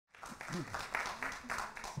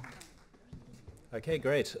Okay,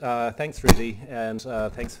 great. Thanks, Rudy, and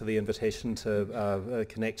thanks for the invitation to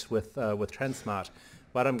connect with Transmart.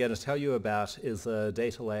 What I'm going to tell you about is a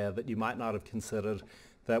data layer that you might not have considered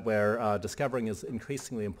that we're discovering is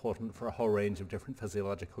increasingly important for a whole range of different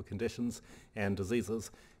physiological conditions and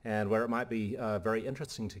diseases, and where it might be very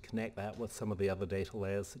interesting to connect that with some of the other data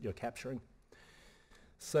layers that you're capturing.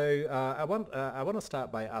 So I want to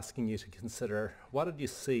start by asking you to consider, what did you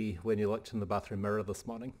see when you looked in the bathroom mirror this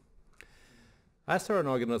morning? I saw an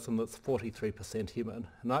organism that's 43% human,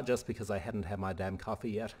 not just because I hadn't had my damn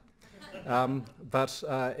coffee yet, but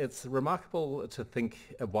it's remarkable to think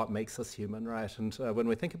of what makes us human, right? And when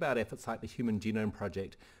we think about efforts like the Human Genome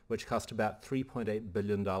Project, which cost about $3.8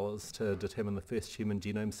 billion to determine the first human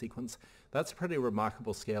genome sequence, that's a pretty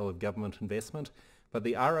remarkable scale of government investment. But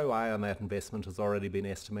the ROI on that investment has already been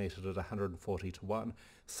estimated at 140 to 1.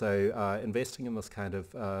 So investing in this kind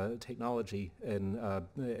of technology in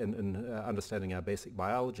understanding our basic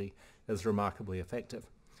biology is remarkably effective.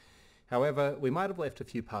 However, we might have left a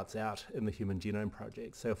few parts out in the Human Genome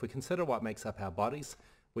Project. So if we consider what makes up our bodies,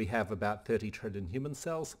 we have about 30 trillion human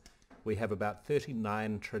cells. We have about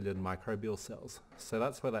 39 trillion microbial cells. So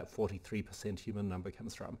that's where that 43% human number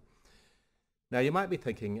comes from. Now you might be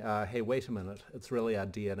thinking, hey, wait a minute, it's really our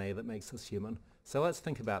DNA that makes us human. So let's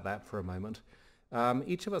think about that for a moment.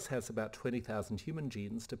 Each of us has about 20,000 human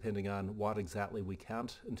genes, depending on what exactly we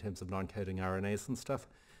count in terms of non-coding RNAs and stuff.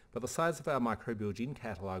 But the size of our microbial gene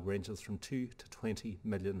catalog ranges from 2 to 20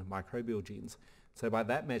 million microbial genes. So by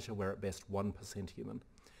that measure, we're at best 1% human.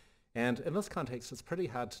 And in this context, it's pretty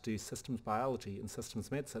hard to do systems biology and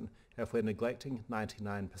systems medicine if we're neglecting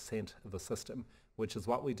 99% of the system, which is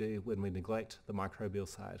what we do when we neglect the microbial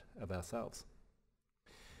side of ourselves.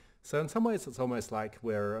 So in some ways, it's almost like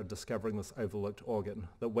we're discovering this overlooked organ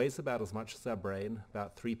that weighs about as much as our brain,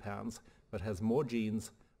 about 3 pounds, but has more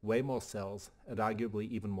genes, way more cells, and arguably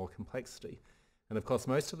even more complexity. And of course,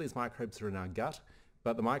 most of these microbes are in our gut,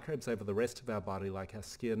 but the microbes over the rest of our body, like our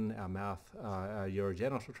skin, our mouth, our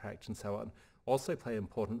urogenital tract, and so on, also play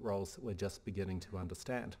important roles that we're just beginning to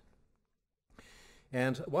understand.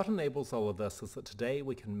 And what enables all of this is that today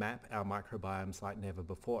we can map our microbiomes like never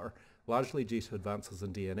before, largely due to advances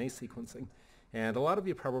in DNA sequencing. And a lot of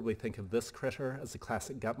you probably think of this critter as a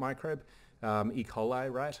classic gut microbe, E.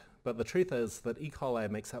 coli, right? But the truth is that E. coli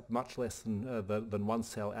makes up much less than 1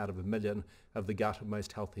 cell out of a million of the gut of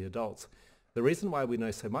most healthy adults. The reason why we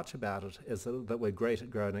know so much about it is that we're great at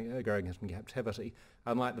growing it in captivity,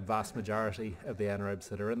 unlike the vast majority of the anaerobes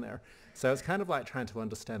that are in there. So it's kind of like trying to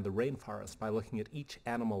understand the rainforest by looking at each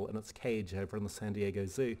animal in its cage over in the San Diego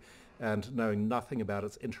Zoo and knowing nothing about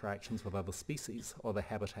its interactions with other species or the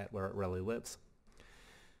habitat where it really lives.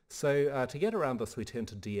 So to get around this, we turn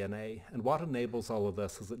to DNA, and what enables all of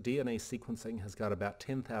this is that DNA sequencing has got about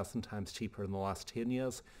 10,000 times cheaper in the last 10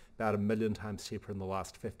 years, about 1 million times cheaper in the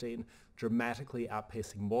last 15, dramatically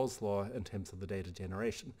outpacing Moore's law in terms of the data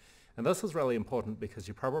generation. And this is really important because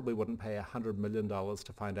you probably wouldn't pay $100 million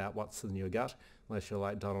to find out what's in your gut, unless you're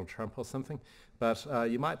like Donald Trump or something, but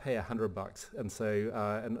you might pay $100, and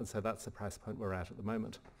so that's the price point we're at the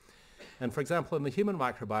moment. And for example, in the Human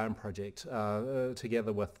Microbiome Project,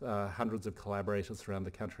 together with hundreds of collaborators around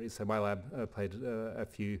the country, so my lab played a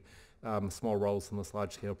few small roles in this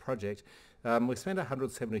large-scale project, we spent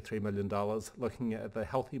 $173 million looking at the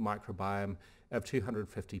healthy microbiome of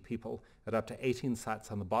 250 people at up to 18 sites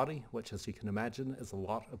on the body, which, as you can imagine, is a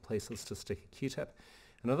lot of places to stick a Q-tip.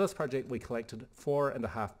 And in this project, we collected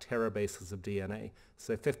 4.5 terabases of DNA,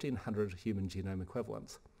 so 1,500 human genome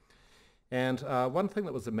equivalents. And one thing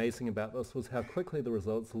that was amazing about this was how quickly the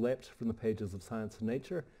results leapt from the pages of Science and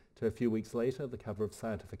Nature to a few weeks later, the cover of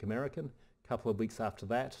Scientific American, a couple of weeks after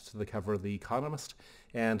that to the cover of The Economist.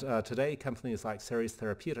 And today, companies like Ceres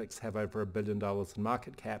Therapeutics have over $1 billion in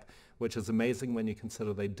market cap, which is amazing when you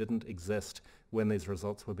consider they didn't exist when these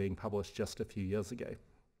results were being published just a few years ago.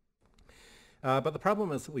 But the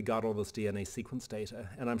problem is that we got all this DNA sequence data,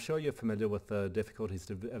 and I'm sure you're familiar with the difficulties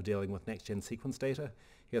of dealing with next-gen sequence data.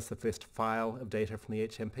 Here's the first file of data from the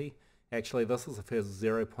HMP. Actually, this is the first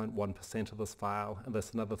 0.1% of this file, and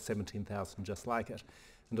there's another 17,000 just like it.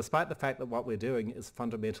 And despite the fact that what we're doing is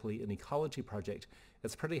fundamentally an ecology project,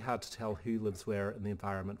 it's pretty hard to tell who lives where in the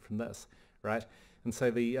environment from this, right? And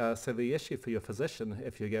so the issue for your physician,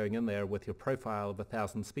 if you're going in there with your profile of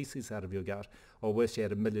 1,000 species out of your gut, or worse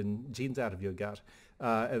yet, 1 million genes out of your gut,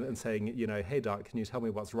 and saying, you know, hey doc, can you tell me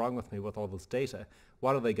what's wrong with me with all this data?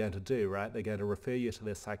 What are they going to do, right? They're going to refer you to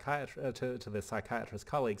their psychiatrist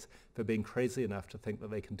colleagues for being crazy enough to think that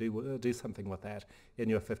they can do something with that in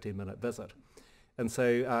your 15-minute visit. And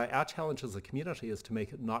so our challenge as a community is to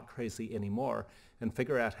make it not crazy anymore and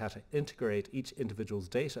figure out how to integrate each individual's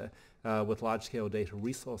data with large-scale data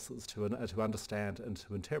resources to understand and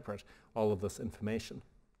to interpret all of this information.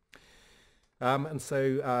 And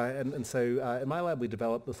so in my lab we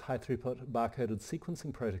developed this high-throughput barcoded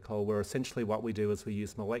sequencing protocol where essentially what we do is we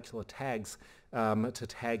use molecular tags to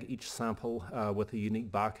tag each sample with a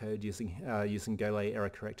unique barcode using Golay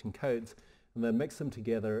error-correcting codes, and then mix them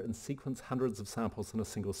together and sequence hundreds of samples in a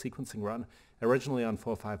single sequencing run, originally on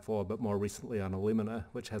 454 but more recently on Illumina,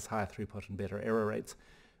 which has higher throughput and better error rates.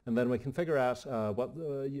 And then we can figure out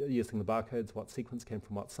using the barcodes what sequence came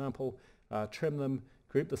from what sample, trim them,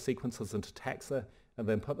 group the sequences into taxa, and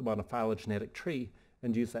then put them on a phylogenetic tree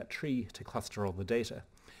and use that tree to cluster all the data.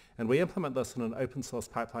 And we implement this in an open source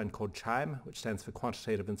pipeline called QIME, which stands for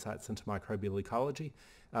Quantitative Insights into Microbial Ecology.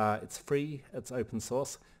 It's free, it's open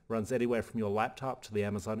source, runs anywhere from your laptop to the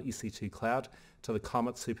Amazon EC2 cloud to the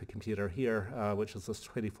Comet supercomputer here, which is this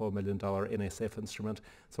 $24 million NSF instrument.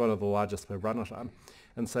 It's one of the largest we've run it on.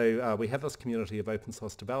 And so we have this community of open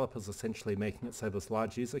source developers essentially making it so this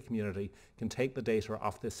large user community can take the data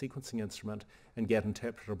off their sequencing instrument and get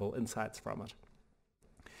interpretable insights from it.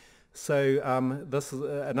 So this is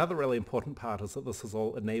another really important part is that this is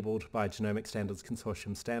all enabled by Genomic Standards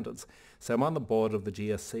Consortium standards. So I'm on the board of the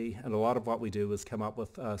GSC, and a lot of what we do is come up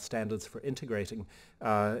with standards for integrating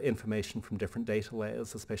information from different data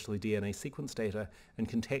layers, especially DNA sequence data, and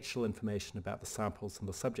contextual information about the samples and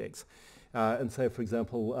the subjects. And so, for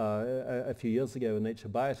example, a few years ago in Nature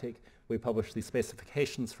Biotech, we published these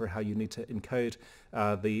specifications for how you need to encode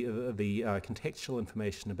the contextual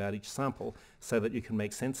information about each sample so that you can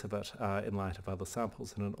make sense of it in light of other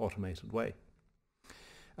samples in an automated way.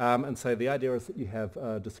 And so the idea is that you have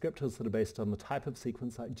descriptors that are based on the type of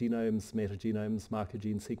sequence, like genomes, metagenomes, marker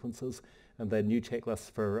gene sequences, and then new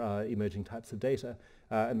checklists for emerging types of data,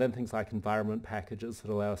 and then things like environment packages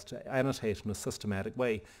that allow us to annotate in a systematic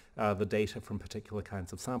way the data from particular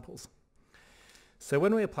kinds of samples. So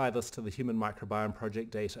when we apply this to the Human Microbiome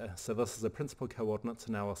Project data, so this is a principal coordinates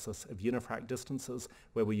analysis of unifrac distances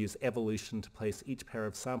where we use evolution to place each pair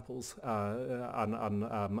of samples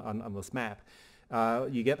on this map,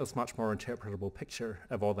 you get this much more interpretable picture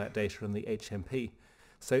of all that data in the HMP.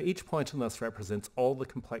 So each point in this represents all the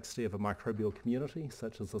complexity of a microbial community,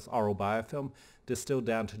 such as this oral biofilm, distilled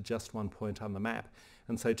down to just one point on the map.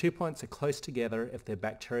 And so 2 points are close together if their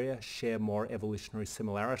bacteria share more evolutionary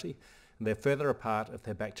similarity, and they're further apart if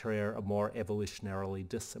their bacteria are more evolutionarily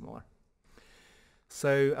dissimilar.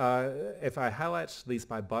 So if I highlight these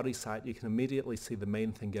by body site, you can immediately see the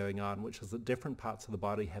main thing going on, which is that different parts of the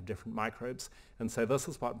body have different microbes. And so this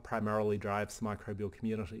is what primarily drives microbial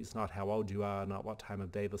communities, not how old you are, not what time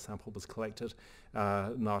of day the sample was collected,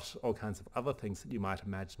 not all kinds of other things that you might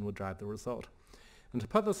imagine would drive the result. And to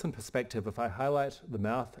put this in perspective, if I highlight the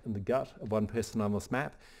mouth and the gut of one person on this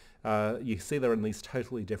map, you see they're in these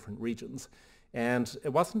totally different regions. And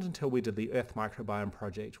it wasn't until we did the Earth Microbiome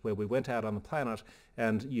Project where we went out on the planet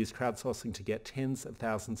and used crowdsourcing to get tens of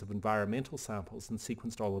thousands of environmental samples and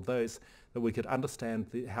sequenced all of those that we could understand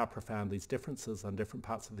how profound these differences on different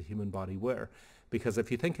parts of the human body were. Because if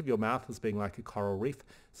you think of your mouth as being like a coral reef,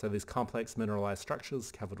 so these complex mineralized structures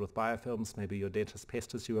covered with biofilms, maybe your dentist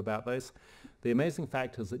pesters you about those, the amazing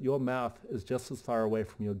fact is that your mouth is just as far away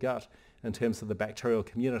from your gut in terms of the bacterial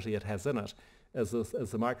community it has in it as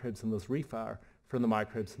the microbes in this reef are from the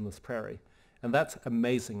microbes in this prairie. And that's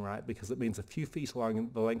amazing, right? Because it means a few feet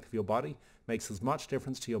along the length of your body makes as much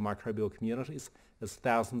difference to your microbial communities as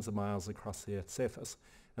thousands of miles across the Earth's surface.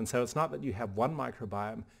 And so it's not that you have one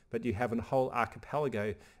microbiome, but you have a whole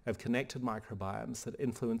archipelago of connected microbiomes that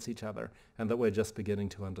influence each other and that we're just beginning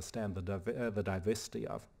to understand the diversity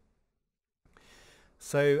of.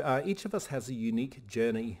 So each of us has a unique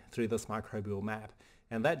journey through this microbial map.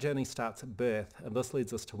 And that journey starts at birth, and this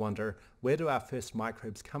leads us to wonder, where do our first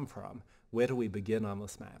microbes come from? Where do we begin on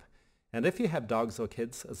this map? And if you have dogs or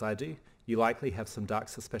kids, as I do, you likely have some dark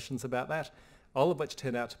suspicions about that, all of which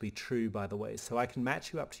turn out to be true, by the way. So I can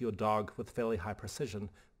match you up to your dog with fairly high precision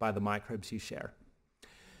by the microbes you share.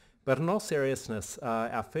 But in all seriousness,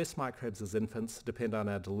 our first microbes as infants depend on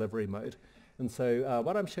our delivery mode. And so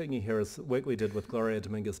what I'm showing you here is work we did with Gloria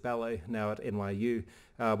Dominguez-Bello, now at NYU,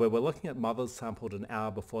 where we're looking at mothers sampled an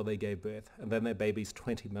hour before they gave birth, and then their babies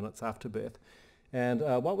 20 minutes after birth. And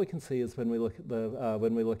what we can see is when we look at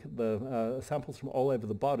the samples from all over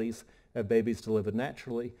the bodies of babies delivered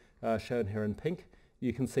naturally, shown here in pink,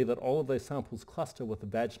 you can see that all of those samples cluster with the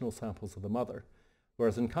vaginal samples of the mother.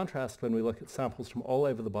 Whereas in contrast, when we look at samples from all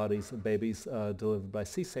over the bodies of babies delivered by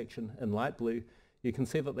C-section in light blue, you can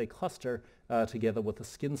see that they cluster together with the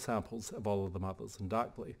skin samples of all of the mothers in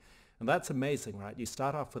dark blue. And that's amazing, right? You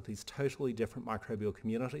start off with these totally different microbial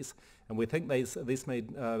communities, and we think these may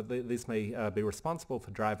be responsible for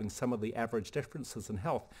driving some of the average differences in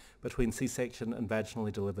health between C-section and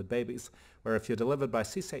vaginally delivered babies, where if you're delivered by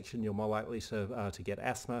C-section, you're more likely to get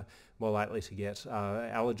asthma, more likely to get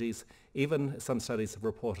allergies, even some studies have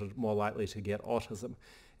reported more likely to get autism.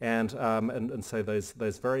 And so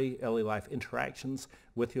those very early life interactions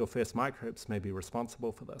with your first microbes may be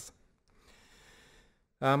responsible for this.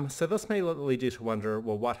 So this may lead you to wonder,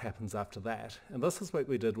 well, what happens after that? And this is what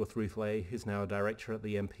we did with Ruth Lay, who's now a director at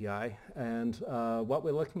the MPI. And what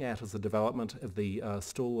we're looking at is the development of the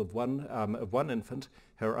stool of one infant,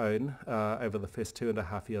 her own, over the first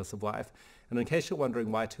 2.5 years of life. And in case you're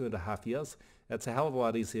wondering why 2.5 years, it's a hell of a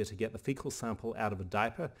lot easier to get the fecal sample out of a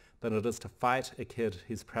diaper than it is to fight a kid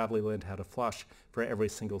who's proudly learned how to flush for every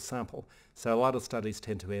single sample. So a lot of studies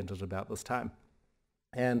tend to end at about this time.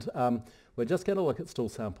 And we're just going to look at stool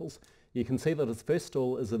samples. You can see that his first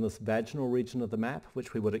stool is in this vaginal region of the map,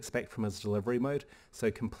 which we would expect from his delivery mode, so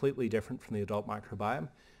completely different from the adult microbiome.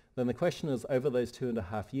 Then the question is, over those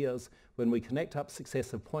 2.5 years, when we connect up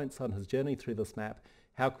successive points on his journey through this map,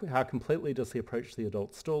 how completely does he approach the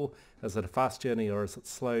adult stool? Is it a fast journey or is it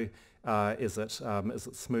slow? Is it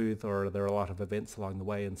smooth, or are there a lot of events along the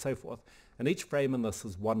way, and so forth? And each frame in this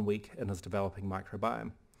is 1 week in his developing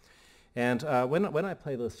microbiome. And when I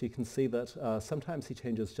play this, you can see that sometimes he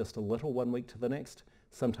changes just a little 1 week to the next.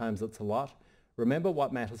 Sometimes it's a lot. Remember,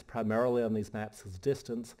 what matters primarily on these maps is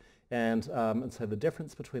distance. And so the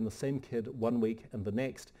difference between the same kid 1 week and the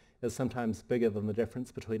next is sometimes bigger than the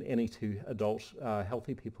difference between any two adult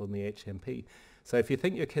healthy people in the HMP. So if you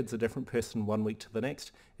think your kid's a different person 1 week to the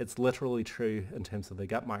next, it's literally true in terms of their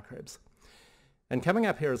gut microbes. And coming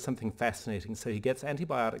up here is something fascinating. So he gets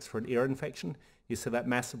antibiotics for an ear infection. You see that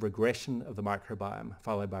massive regression of the microbiome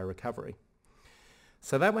followed by recovery.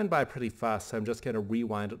 So that went by pretty fast, so I'm just going to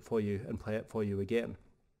rewind it for you and play it for you again.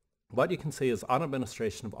 What you can see is on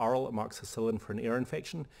administration of oral amoxicillin for an ear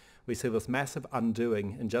infection, we see this massive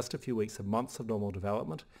undoing in just a few weeks of months of normal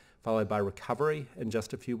development, followed by recovery in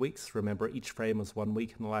just a few weeks. Remember, each frame is 1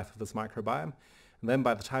 week in the life of his microbiome. And then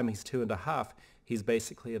by the time he's 2.5, he's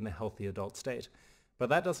basically in the healthy adult state. But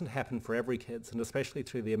that doesn't happen for every kid, and especially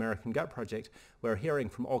through the American Gut Project, we're hearing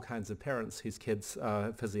from all kinds of parents whose kids'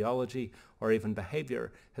 physiology or even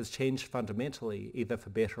behavior has changed fundamentally, either for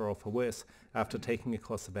better or for worse, after taking a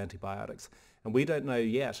course of antibiotics. And we don't know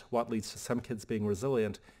yet what leads to some kids being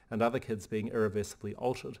resilient and other kids being irreversibly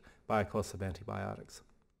altered by a course of antibiotics.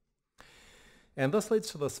 And this leads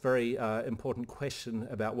to this very important question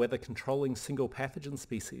about whether controlling single pathogen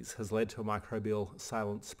species has led to a microbial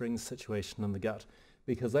silent springs situation in the gut.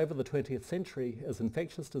 Because over the 20th century, as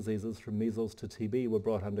infectious diseases from measles to TB were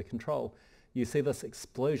brought under control, you see this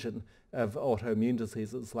explosion of autoimmune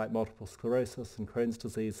diseases like multiple sclerosis and Crohn's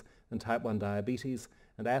disease and type 1 diabetes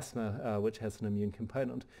and asthma, which has an immune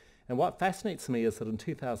component. And what fascinates me is that in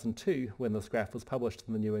 2002, when this graph was published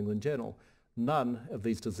in the New England Journal, none of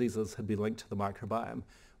these diseases had been linked to the microbiome,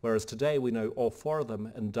 whereas today we know all 4 of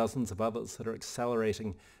them and dozens of others that are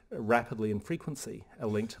accelerating rapidly in frequency are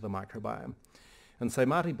linked to the microbiome. And so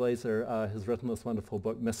Marty Blaser has written this wonderful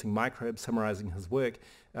book, Missing Microbes, summarizing his work,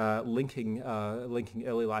 linking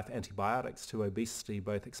early life antibiotics to obesity,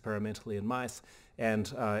 both experimentally in mice and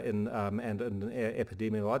in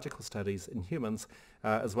epidemiological studies in humans,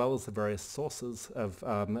 as well as the various sources of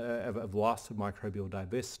loss of microbial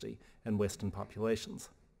diversity in Western populations.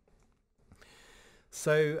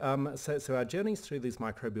 So our journeys through these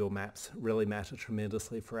microbial maps really matter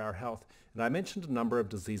tremendously for our health. And I mentioned a number of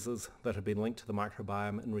diseases that have been linked to the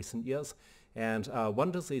microbiome in recent years. And one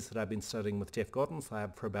disease that I've been studying with Jeff Gordon's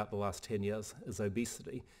lab for about the last 10 years is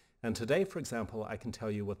obesity. And today, for example, I can tell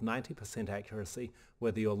you with 90% accuracy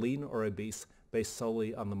whether you're lean or obese based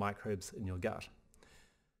solely on the microbes in your gut.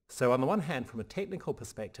 So on the one hand, from a technical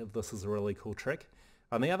perspective, this is a really cool trick.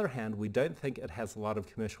 On the other hand, we don't think it has a lot of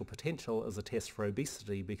commercial potential as a test for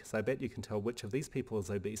obesity, because I bet you can tell which of these people is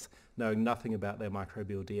obese knowing nothing about their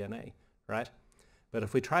microbial DNA, right? But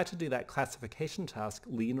if we try to do that classification task,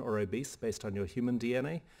 lean or obese, based on your human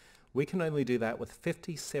DNA, we can only do that with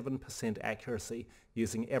 57% accuracy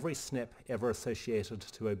using every SNP ever associated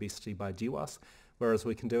to obesity by GWAS, whereas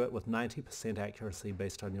we can do it with 90% accuracy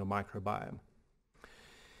based on your microbiome.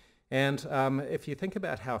 And if you think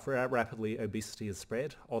about how rapidly obesity is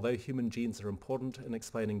spread, although human genes are important in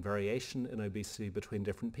explaining variation in obesity between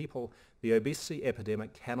different people, the obesity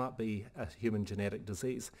epidemic cannot be a human genetic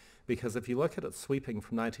disease, because if you look at it sweeping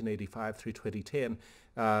from 1985 through 2010,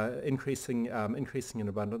 increasing in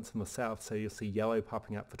abundance in the south, so you'll see yellow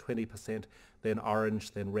popping up for 20%, then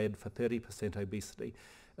orange, then red for 30% obesity.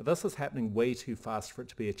 This is happening way too fast for it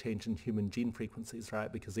to be a change in human gene frequencies,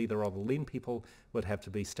 right? Because either all the lean people would have to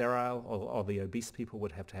be sterile, or the obese people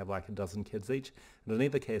would have to have like a dozen kids each. And in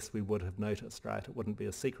either case, we would have noticed, right? It wouldn't be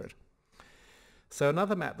a secret. So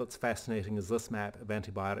another map that's fascinating is this map of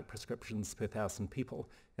antibiotic prescriptions per 1,000 people.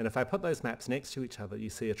 And if I put those maps next to each other, you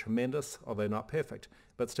see a tremendous, although not perfect,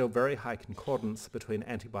 but still very high concordance between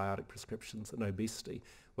antibiotic prescriptions and obesity,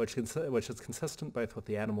 which is consistent both with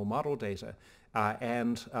the animal model data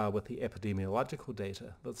and with the epidemiological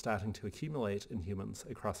data that's starting to accumulate in humans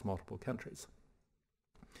across multiple countries.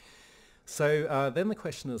 So then the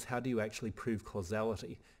question is, how do you actually prove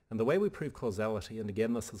causality? And the way we prove causality, and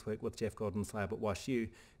again this is work with Jeff Gordon's lab at WashU,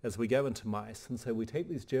 is we go into mice. And so we take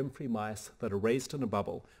these germ-free mice that are raised in a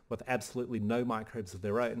bubble with absolutely no microbes of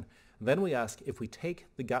their own. And then we ask, if we take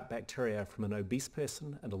the gut bacteria from an obese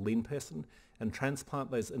person and a lean person and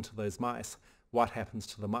transplant those into those mice, what happens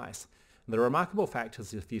to the mice? And the remarkable fact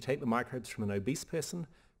is, if you take the microbes from an obese person,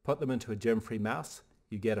 put them into a germ-free mouse,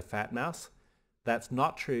 you get a fat mouse. That's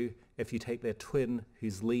not true if you take their twin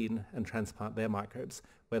who's lean and transplant their microbes,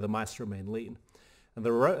 where the mice remain lean. And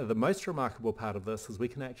the most remarkable part of this is we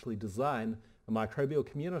can actually design a microbial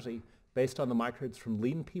community based on the microbes from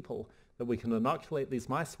lean people that we can inoculate these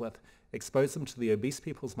mice with, expose them to the obese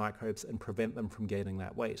people's microbes, and prevent them from gaining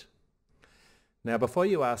that weight. Now, before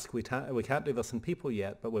you ask, we can't do this in people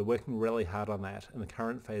yet, but we're working really hard on that in the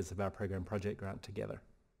current phase of our program project grant together.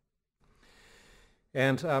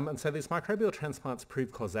 And so these microbial transplants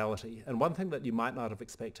prove causality. And one thing that you might not have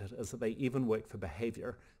expected is that they even work for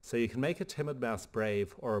behavior. So you can make a timid mouse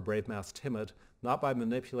brave or a brave mouse timid, not by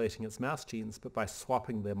manipulating its mouse genes, but by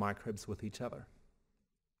swapping their microbes with each other.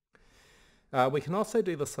 We can also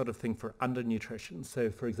do this sort of thing for undernutrition. So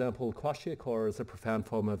for example, kwashiorkor is a profound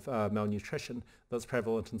form of malnutrition that's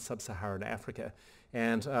prevalent in sub-Saharan Africa.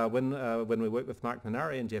 And when we work with Mark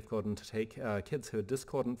Minari and Jeff Gordon to take kids who are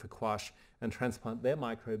discordant for kwash and transplant their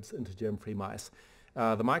microbes into germ-free mice,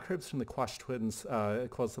 the microbes from the kwash twins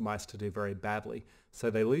cause the mice to do very badly. So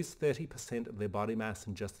they lose 30% of their body mass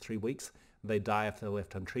in just 3 weeks. They die if they're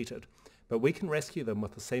left untreated. But we can rescue them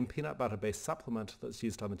with the same peanut butter-based supplement that's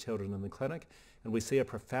used on the children in the clinic, and we see a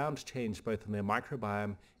profound change both in their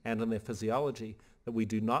microbiome and in their physiology that we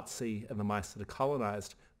do not see in the mice that are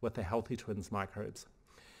colonized with the healthy twins microbes.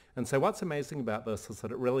 And so what's amazing about this is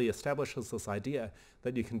that it really establishes this idea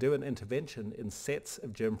that you can do an intervention in sets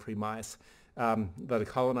of germ-free mice that are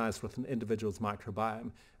colonized with an individual's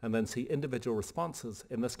microbiome, and then see individual responses,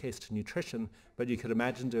 in this case to nutrition, but you could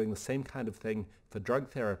imagine doing the same kind of thing for drug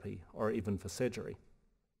therapy or even for surgery.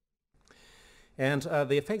 And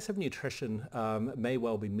the effects of nutrition may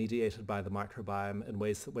well be mediated by the microbiome in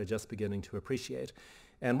ways that we're just beginning to appreciate.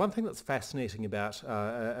 And one thing that's fascinating about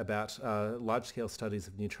large-scale studies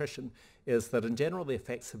of nutrition is that in general the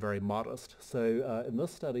effects are very modest. So in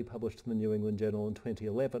this study published in the New England Journal in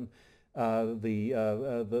 2011,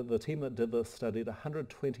 the team that did this studied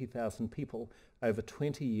 120,000 people over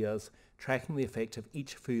 20 years, tracking the effect of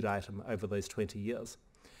each food item over those 20 years.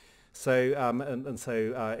 So,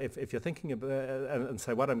 if you're thinking about, and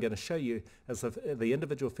so what I'm going to show you is the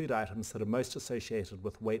individual food items that are most associated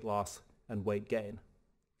with weight loss and weight gain.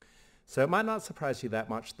 So it might not surprise you that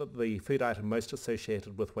much that the food item most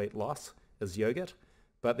associated with weight loss is yogurt,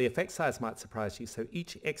 but the effect size might surprise you. So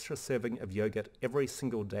each extra serving of yogurt every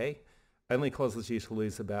single day only causes you to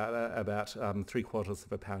lose about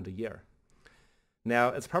 3/4 pound a year. Now,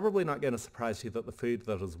 it's probably not going to surprise you that the food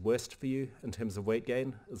that is worst for you in terms of weight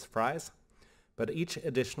gain is fries, but each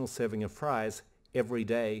additional serving of fries every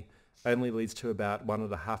day only leads to about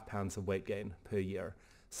 1.5 pounds of weight gain per year.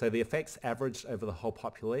 So the effects averaged over the whole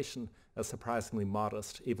population are surprisingly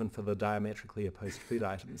modest, even for the diametrically opposed food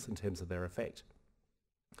items in terms of their effect.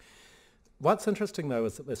 What's interesting, though,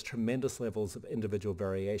 is that there's tremendous levels of individual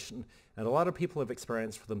variation, and a lot of people have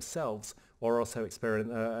experienced for themselves, or also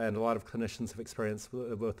and a lot of clinicians have experienced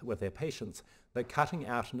with their patients, that cutting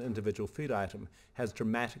out an individual food item has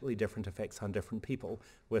dramatically different effects on different people,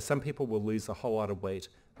 where some people will lose a whole lot of weight,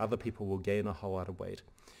 other people will gain a whole lot of weight.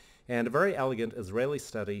 And a very elegant Israeli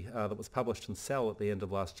study that was published in Cell at the end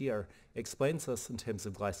of last year explains this in terms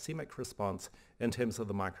of glycemic response in terms of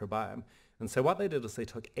the microbiome. And so what they did is they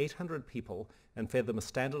took 800 people and fed them a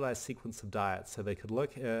standardized sequence of diets so they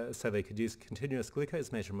could use continuous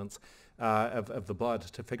glucose measurements of the blood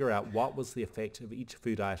to figure out what was the effect of each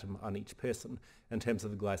food item on each person in terms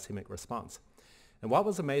of the glycemic response. And what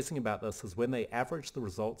was amazing about this is when they averaged the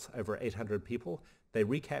results over 800 people, they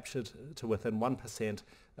recaptured to within 1%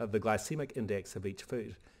 of the glycemic index of each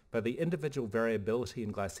food. But the individual variability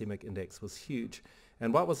in glycemic index was huge.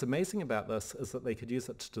 And what was amazing about this is that they could use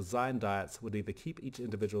it to design diets that would either keep each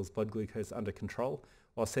individual's blood glucose under control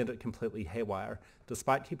or send it completely haywire,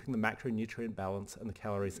 despite keeping the macronutrient balance and the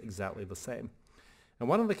calories exactly the same. And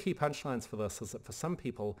one of the key punchlines for this is that for some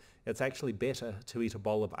people, it's actually better to eat a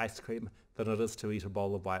bowl of ice cream than it is to eat a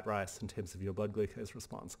bowl of white rice in terms of your blood glucose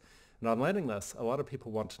response. And on learning this, a lot of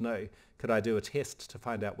people want to know, could I do a test to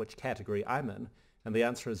find out which category I'm in? And the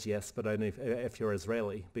answer is yes, but only if you're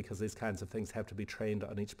Israeli, because these kinds of things have to be trained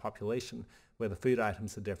on each population, where the food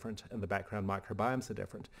items are different and the background microbiomes are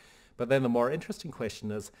different. But then the more interesting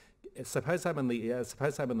question is, suppose I'm in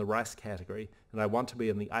the rice category and I want to be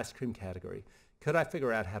in the ice cream category. Could I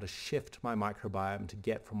figure out how to shift my microbiome to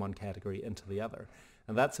get from one category into the other?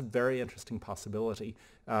 And that's a very interesting possibility,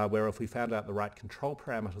 where if we found out the right control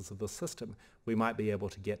parameters of the system, we might be able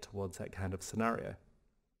to get towards that kind of scenario.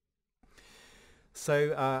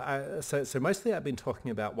 So mostly I've been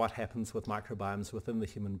talking about what happens with microbiomes within the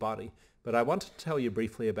human body, but I wanted to tell you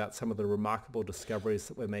briefly about some of the remarkable discoveries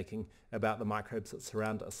that we're making about the microbes that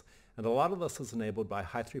surround us. And a lot of this is enabled by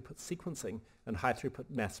high-throughput sequencing and high-throughput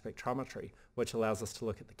mass spectrometry, which allows us to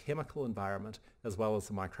look at the chemical environment as well as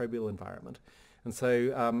the microbial environment. And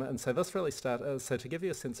so this really so to give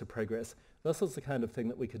you a sense of progress, this is the kind of thing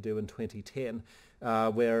that we could do in 2010,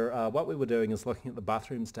 where what we were doing is looking at the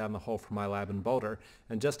bathrooms down the hall from my lab in Boulder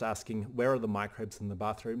and just asking where are the microbes in the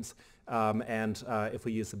bathrooms, and if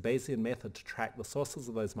we use the Bayesian method to track the sources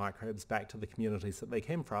of those microbes back to the communities that they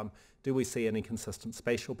came from, do we see any consistent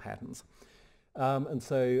spatial patterns? And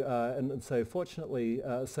so fortunately,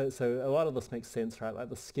 so a lot of this makes sense, right? Like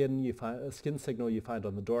the skin signal you find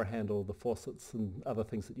on the door handle, the faucets and other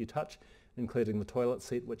things that you touch, including the toilet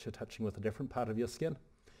seat, which you're touching with a different part of your skin.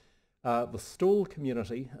 The stool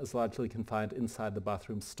community is largely confined inside the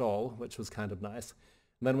bathroom stall, which was kind of nice.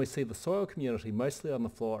 And then we see the soil community mostly on the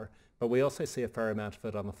floor, but we also see a fair amount of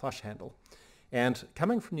it on the flush handle. And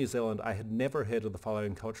coming from New Zealand, I had never heard of the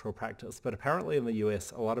following cultural practice, but apparently in the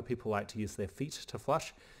US, a lot of people like to use their feet to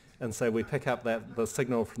flush. And so we pick up the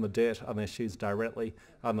signal from the dirt on their shoes directly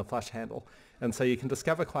on the flush handle. And so you can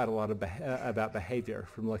discover quite a lot about behavior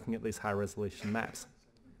from looking at these high-resolution maps.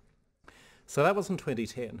 So that was in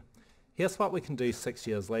 2010. Here's what we can do 6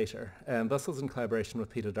 years later. And this is in collaboration with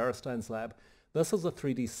Peter Durrestein's lab. This is a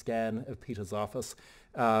 3D scan of Peter's office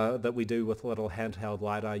that we do with a little handheld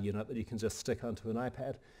LiDAR unit that you can just stick onto an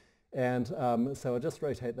iPad. And so I'll just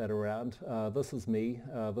rotate that around. This is me,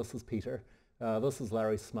 this is Peter, this is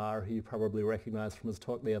Larry Smarr, who you probably recognize from his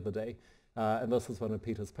talk the other day, and this is one of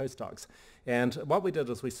Peter's postdocs. And what we did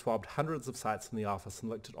is we swabbed hundreds of sites in the office and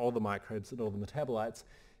looked at all the microbes and all the metabolites.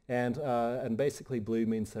 And basically blue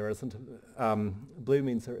means there isn't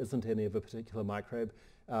any of a particular microbe,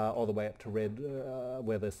 all the way up to red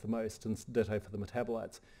where there's the most, and ditto for the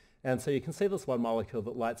metabolites. And so you can see this one molecule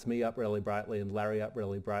that lights me up really brightly and Larry up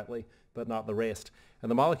really brightly, but not the rest. And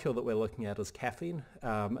the molecule that we're looking at is caffeine,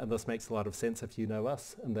 and this makes a lot of sense if you know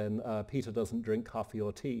us. And then Peter doesn't drink coffee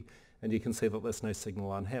or tea, and you can see that there's no signal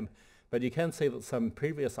on him. But you can see that some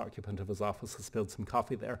previous occupant of his office has spilled some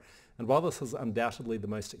coffee there. And while this is undoubtedly the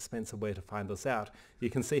most expensive way to find this out, you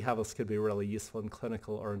can see how this could be really useful in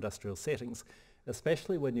clinical or industrial settings,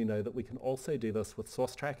 especially when you know that we can also do this with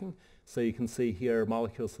source tracking. So you can see here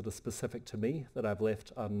molecules that are specific to me that I've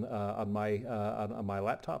left on my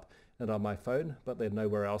laptop and on my phone, but they're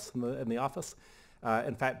nowhere else in the office.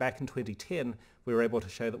 In fact, back in 2010, we were able to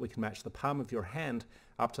show that we can match the palm of your hand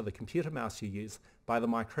up to the computer mouse you use by the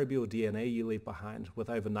microbial DNA you leave behind with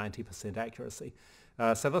over 90% accuracy.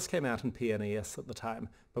 So this came out in PNAS at the time,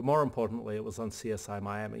 but more importantly, it was on CSI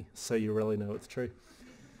Miami, so you really know it's true.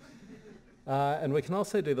 And we can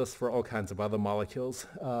also do this for all kinds of other molecules.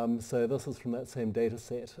 So this is from that same data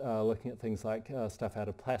set, looking at things like stuff out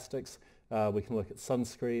of plastics. We can look at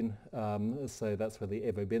sunscreen, so that's where the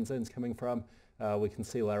evobenzone's coming from. We can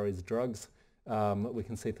see Larry's drugs. We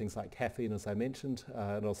can see things like caffeine, as I mentioned,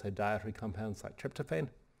 and also dietary compounds like tryptophan.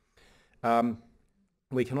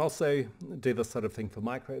 We can also do this sort of thing for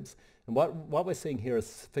microbes. And what we're seeing here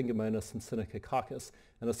is Phingomonas and Synechococcus.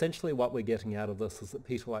 And essentially what we're getting out of this is that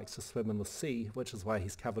Peter likes to swim in the sea, which is why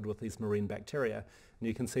he's covered with these marine bacteria. And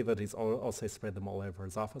you can see that he's also spread them all over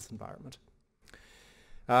his office environment.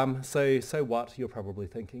 So what, you're probably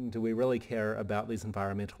thinking? Do we really care about these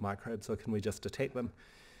environmental microbes, or can we just detect them?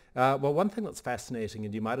 Well, one thing that's fascinating,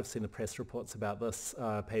 and you might have seen the press reports about this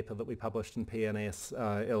paper that we published in PNAS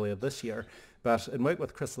earlier this year, but in work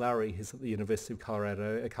with Chris Lowry, who's at the University of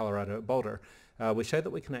Colorado at Boulder, we showed that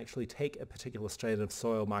we can actually take a particular strain of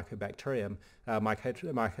soil Mycobacterium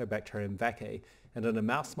vaccae, and in a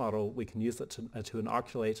mouse model, we can use it to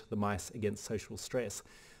inoculate the mice against social stress.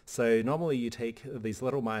 So normally you take these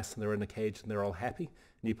little mice and they're in a cage and they're all happy,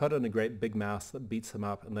 and you put in a great big mouse that beats them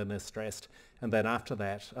up, and then they're stressed, and then after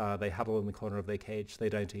that they huddle in the corner of their cage, they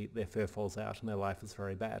don't eat, their fur falls out, and their life is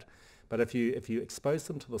very bad. But if you expose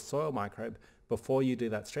them to the soil microbe before you do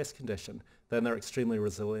that stress condition, then they're extremely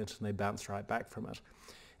resilient and they bounce right back from it.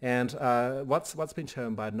 And what's been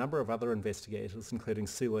shown by a number of other investigators, including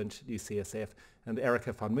Sue Lynch at UCSF and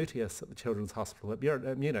Erika von Mutius at the Children's Hospital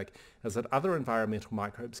at Munich, is that other environmental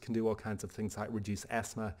microbes can do all kinds of things like reduce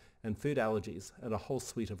asthma and food allergies and a whole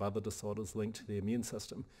suite of other disorders linked to the immune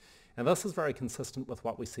system. And this is very consistent with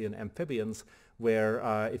what we see in amphibians, where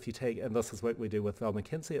if you take, and this is what we do with Val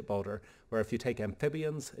McKenzie at Boulder, where if you take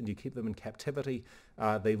amphibians and you keep them in captivity,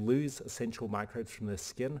 they lose essential microbes from their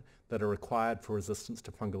skin that are required for resistance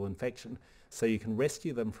to fungal infection. So you can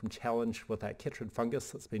rescue them from challenge with that chytrid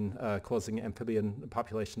fungus that's been causing amphibian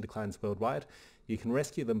population declines worldwide. You can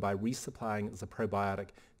rescue them by resupplying as a probiotic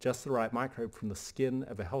just the right microbe from the skin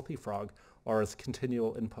of a healthy frog, or as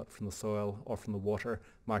continual input from the soil or from the water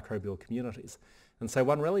microbial communities. And so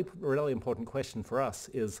one really important question for us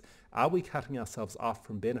is, are we cutting ourselves off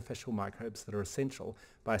from beneficial microbes that are essential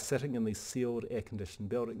by sitting in these sealed air-conditioned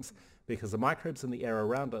buildings? Because the microbes in the air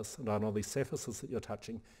around us and on all these surfaces that you're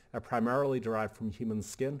touching are primarily derived from human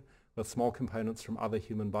skin, with small components from other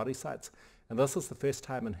human body sites. And this is the first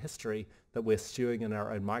time in history that we're stewing in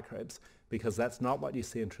our own microbes, because that's not what you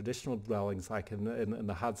see in traditional dwellings like in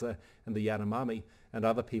the Hadza and the Yanomami and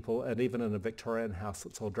other people, and even in a Victorian house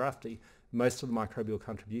that's all drafty. Most of the microbial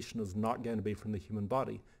contribution is not going to be from the human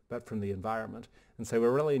body, but from the environment. And so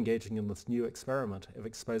we're really engaging in this new experiment of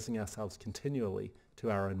exposing ourselves continually to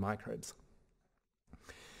our own microbes.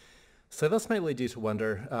 So this may lead you to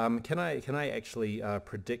wonder, can I actually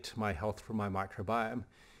predict my health from my microbiome?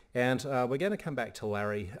 And we're going to come back to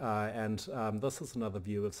Larry, and this is another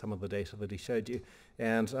view of some of the data that he showed you.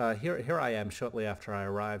 And here I am shortly after I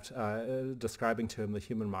arrived, describing to him the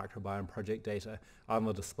human microbiome project data on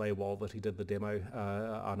the display wall that he did the demo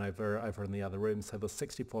on over in the other room, so the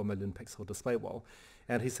 64 million pixel display wall.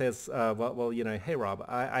 And he says, well, you know, hey Rob,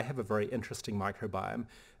 I have a very interesting microbiome.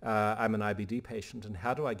 I'm an IBD patient, and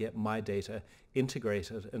how do I get my data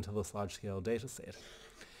integrated into this large-scale data set?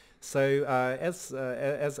 So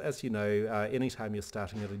as you know, anytime you're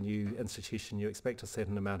starting at a new institution, you expect a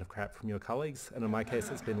certain amount of crap from your colleagues, and in my case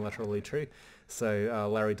it's been literally true. So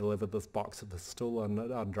Larry delivered this box of the stool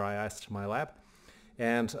on dry ice to my lab,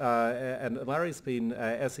 and Larry's been,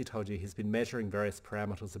 as he told you, he's been measuring various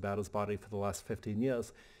parameters about his body for the last 15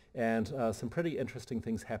 years, and some pretty interesting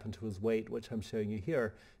things happened to his weight, which I'm showing you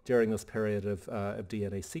here, during this period of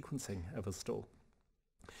DNA sequencing of his stool.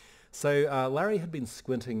 So Larry had been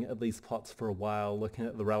squinting at these plots for a while, looking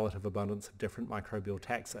at the relative abundance of different microbial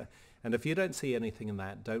taxa. And if you don't see anything in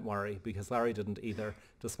that, don't worry, because Larry didn't either,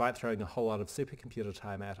 despite throwing a whole lot of supercomputer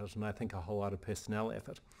time at it, and I think a whole lot of personnel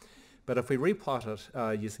effort. But if we replot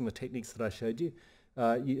it using the techniques that I showed you,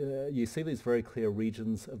 you see these very clear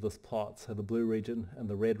regions of this plot, so the blue region and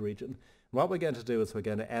the red region. And what we're going to do is we're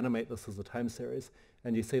going to animate this as a time series,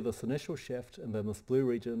 and you see this initial shift, and then this blue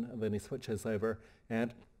region, and then he switches over,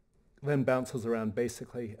 and then bounces around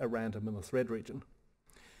basically at random in this red region.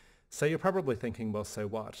 So you're probably thinking, well, so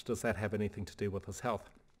what? Does that have anything to do with his health?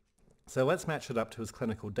 So let's match it up to his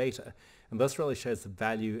clinical data. And this really shows the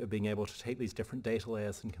value of being able to take these different data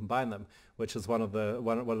layers and combine them, which is one of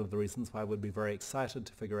the reasons why I would be very excited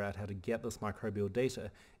to figure out how to get this microbial data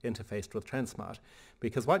interfaced with Transmart.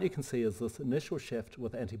 Because what you can see is this initial shift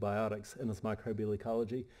with antibiotics in his microbial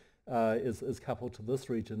ecology is coupled to this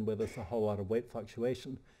region where there's a whole lot of weight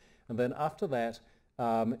fluctuation. And then after that,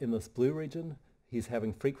 in this blue region, he's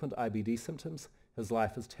having frequent IBD symptoms, his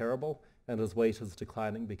life is terrible, and his weight is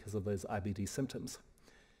declining because of those IBD symptoms.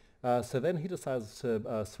 So then he decides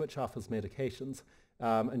to switch off his medications,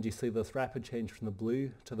 and you see this rapid change from the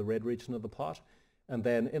blue to the red region of the plot. And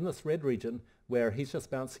then in this red region, where he's just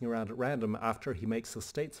bouncing around at random after he makes the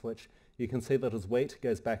state switch, you can see that his weight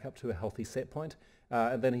goes back up to a healthy set point,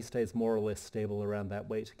 and then he stays more or less stable around that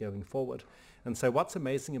weight going forward. And so what's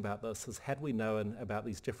amazing about this is, had we known about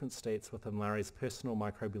these different states within Larry's personal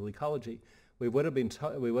microbial ecology, we would have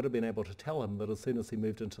been able to tell him that as soon as he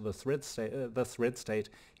moved into this red state,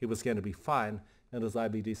 he was going to be fine, and his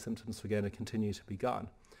IBD symptoms were going to continue to be gone.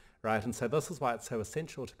 Right, and so this is why it's so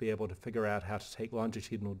essential to be able to figure out how to take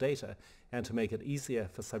longitudinal data and to make it easier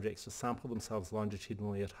for subjects to sample themselves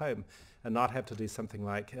longitudinally at home and not have to do something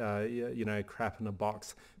like, crap in a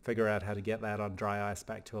box, figure out how to get that on dry ice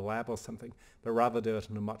back to a lab or something, but rather do it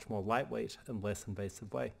in a much more lightweight and less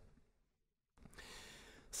invasive way.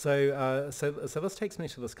 So this takes me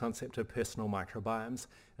to this concept of personal microbiomes.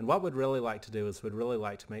 And what we'd really like to do is we'd really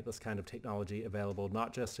like to make this kind of technology available,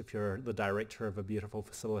 not just if you're the director of a beautiful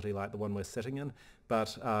facility like the one we're sitting in,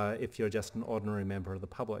 but if you're just an ordinary member of the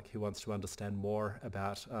public who wants to understand more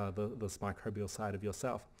about this microbial side of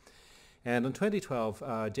yourself. And in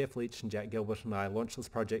 2012, Jeff Leach and Jack Gilbert and I launched this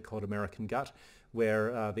project called American Gut,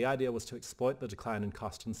 where the idea was to exploit the decline in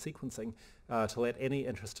cost in sequencing to let any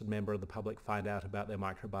interested member of the public find out about their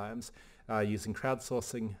microbiomes using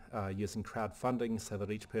crowdsourcing, using crowdfunding, so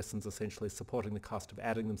that each person's essentially supporting the cost of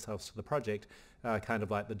adding themselves to the project, kind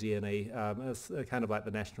of like the DNA, kind of like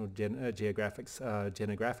the National Geographic's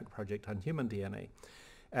Genographic project on human DNA.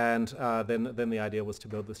 And then the idea was to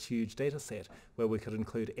build this huge data set where we could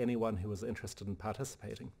include anyone who was interested in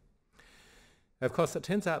participating. Of course, it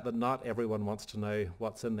turns out that not everyone wants to know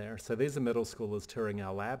what's in there. So these are middle schoolers touring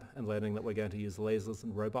our lab and learning that we're going to use lasers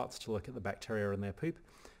and robots to look at the bacteria in their poop.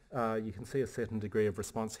 You can see a certain degree of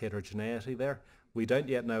response heterogeneity there. We don't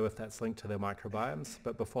yet know if that's linked to their microbiomes,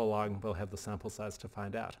 but before long we'll have the sample size to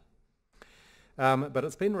find out. But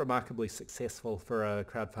it's been remarkably successful for a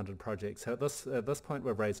crowdfunded project. So at this point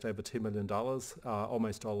we've raised over $2 million,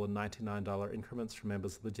 almost all in $99 increments from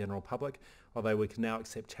members of the general public, although we can now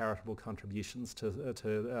accept charitable contributions to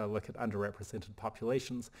look at underrepresented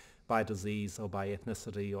populations by disease or by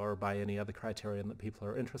ethnicity or by any other criterion that people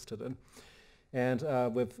are interested in. And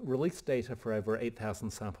we've released data for over 8,000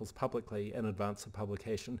 samples publicly in advance of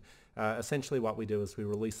publication. Essentially what we do is we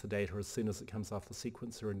release the data as soon as it comes off the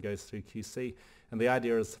sequencer and goes through QC. And the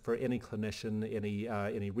idea is for any clinician,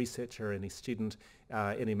 any researcher, any student,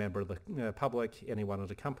 any member of the public, anyone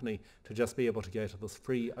at a company, to just be able to go to this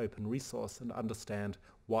free open resource and understand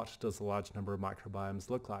what does a large number of microbiomes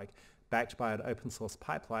look like, backed by an open source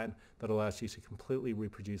pipeline that allows you to completely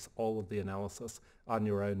reproduce all of the analysis on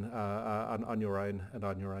your own, on your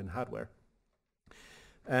own hardware.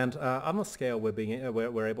 And on the scale,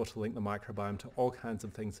 we're able to link the microbiome to all kinds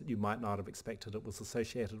of things that you might not have expected it was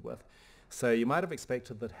associated with. So you might have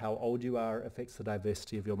expected that how old you are affects the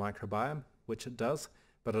diversity of your microbiome, which it does.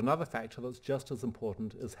 But another factor that's just as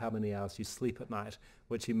important is how many hours you sleep at night,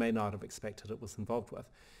 which you may not have expected it was involved with.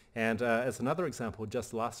 And as another example,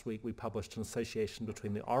 just last week we published an association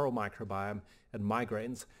between the oral microbiome and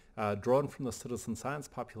migraines, drawn from the citizen science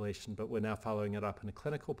population, but we're now following it up in a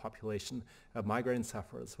clinical population of migraine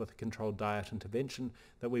sufferers with a controlled diet intervention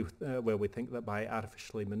that where we think that by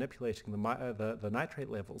artificially manipulating the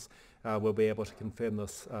nitrate levels, we'll be able to confirm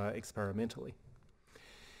this experimentally.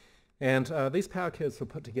 And these power curves were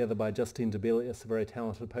put together by Justine Debelius, a very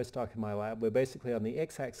talented postdoc in my lab, where basically on the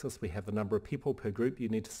x-axis we have the number of people per group you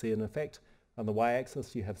need to see an effect. On the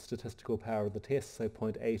y-axis you have statistical power of the test, so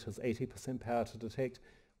 0.8 is 80% power to detect,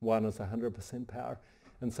 1 is 100% power.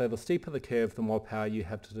 And so the steeper the curve, the more power you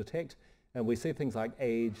have to detect. And we see things like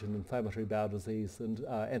age and inflammatory bowel disease and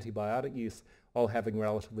antibiotic use all having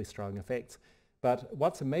relatively strong effects. But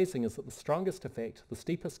what's amazing is that the strongest effect, the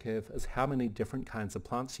steepest curve, is how many different kinds of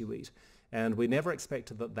plants you eat. And we never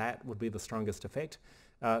expected that that would be the strongest effect.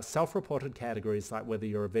 Self-reported categories like whether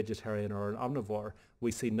you're a vegetarian or an omnivore,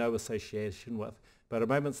 we see no association with. But a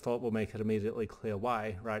moment's thought will make it immediately clear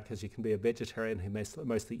why, right? Because you can be a vegetarian who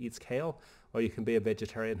mostly eats kale, or you can be a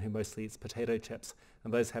vegetarian who mostly eats potato chips.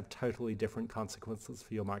 And those have totally different consequences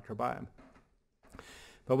for your microbiome.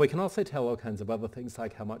 But we can also tell all kinds of other things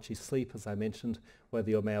like how much you sleep, as I mentioned, whether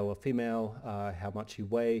you're male or female, how much you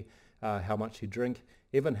weigh, how much you drink,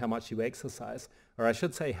 even how much you exercise, or I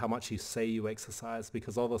should say how much you say you exercise,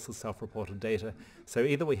 because all this is self-reported data. So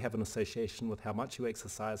either we have an association with how much you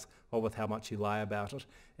exercise or with how much you lie about it,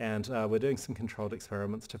 and we're doing some controlled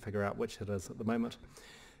experiments to figure out which it is at the moment.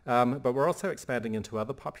 But we're also expanding into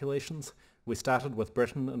other populations. We started with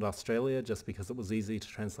Britain and Australia just because it was easy to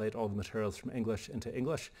translate all the materials from English into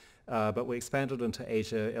English, but we expanded into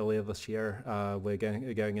Asia earlier this year. We're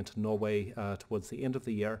going into Norway towards the end of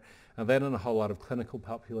the year, and then in a whole lot of clinical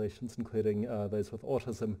populations, including those with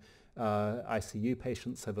autism, ICU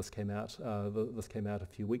patients, so this came out a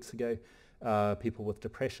few weeks ago, people with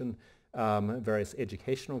depression, various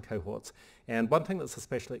educational cohorts. And one thing that's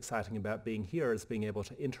especially exciting about being here is being able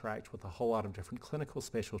to interact with a whole lot of different clinical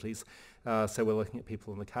specialties. So we're looking at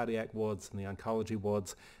people in the cardiac wards, in the oncology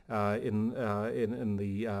wards, in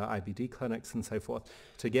the IBD clinics and so forth,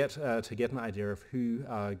 to get an idea of who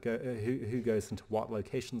goes into what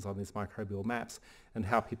locations on these microbial maps and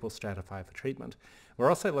how people stratify for treatment. We're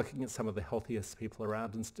also looking at some of the healthiest people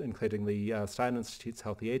around, including the Stein Institute's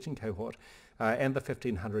Healthy Aging cohort and the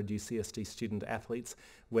 1,500 UCSD student athletes,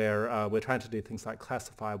 where we're trying to do things like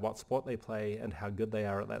classify what sport they play and how good they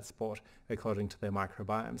are at that sport according to their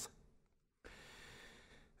microbiomes.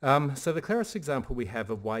 So the clearest example we have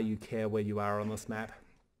of why you care where you are on this map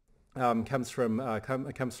comes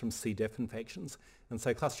from C. diff infections. And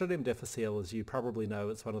so Clostridium difficile, as you probably know,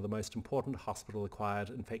 it's one of the most important hospital-acquired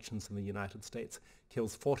infections in the United States.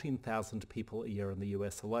 Kills 14,000 people a year in the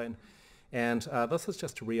US alone. And this is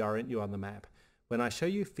just to reorient you on the map. When I show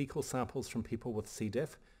you fecal samples from people with C.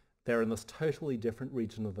 diff, they're in this totally different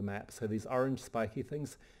region of the map. So these orange spiky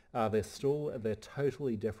things, their stool, they're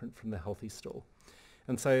totally different from the healthy stool.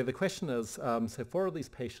 And so the question is, so 4 of these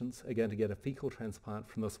patients are going to get a fecal transplant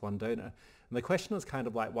from this one donor. And the question is kind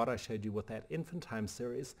of like what I showed you with that infant time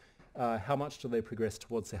series. How much do they progress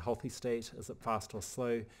towards their healthy state? Is it fast or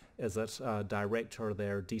slow? Is it direct, or are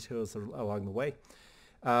there detours along the way?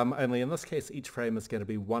 Only in this case, each frame is going to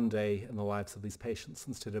be 1 day in the lives of these patients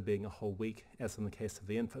instead of being a whole week, as in the case of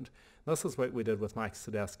the infant. And this is work we did with Mike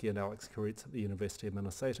Sadowski and Alex Karutz at the University of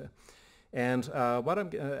Minnesota. And I'm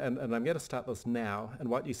going to start this now, and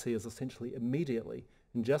what you see is essentially immediately,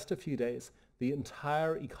 in just a few days, the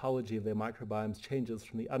entire ecology of their microbiomes changes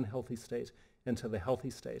from the unhealthy state into the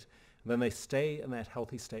healthy state. And then they stay in that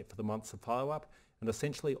healthy state for the months of follow-up, and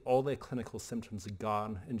essentially all their clinical symptoms are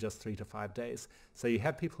gone in just 3 to 5 days. So you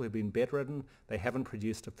have people who've been bedridden, they haven't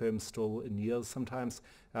produced a firm stool in years sometimes,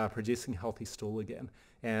 producing healthy stool again,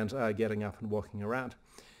 and getting up and walking around.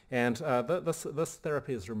 And this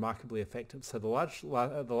therapy is remarkably effective. So the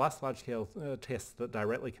last large-scale test that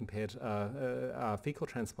directly compared fecal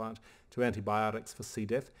transplant to antibiotics for C.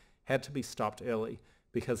 diff had to be stopped early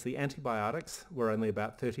because the antibiotics were only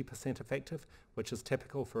about 30% effective, which is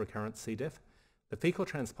typical for recurrent C. diff. The fecal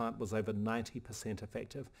transplant was over 90%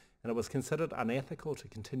 effective, and it was considered unethical to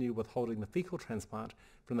continue withholding the fecal transplant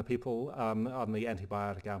from the people on the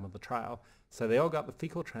antibiotic arm of the trial. So they all got the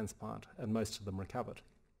fecal transplant, and most of them recovered.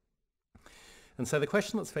 And so the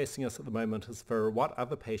question that's facing us at the moment is, for what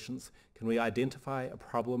other patients can we identify a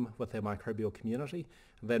problem with their microbial community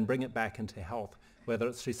and then bring it back into health, whether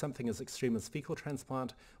it's through something as extreme as fecal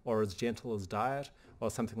transplant or as gentle as diet, or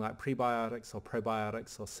something like prebiotics or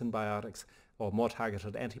probiotics or symbiotics or more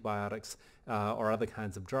targeted antibiotics or other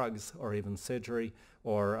kinds of drugs, or even surgery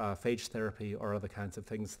or phage therapy or other kinds of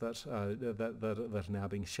things that are now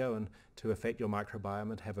being shown to affect your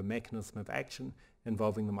microbiome and have a mechanism of action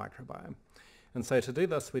involving the microbiome. And so to do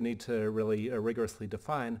this, we need to really rigorously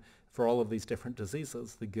define for all of these different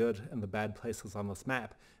diseases the good and the bad places on this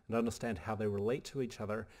map, and understand how they relate to each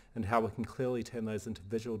other and how we can clearly turn those into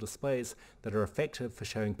visual displays that are effective for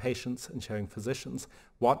showing patients and showing physicians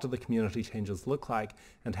what do the community changes look like,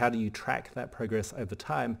 and how do you track that progress over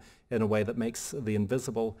time in a way that makes the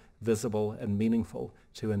invisible visible and meaningful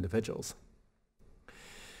to individuals.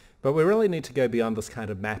 But we really need to go beyond this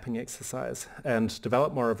kind of mapping exercise and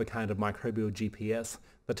develop more of a kind of microbial GPS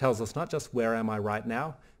that tells us not just where am I right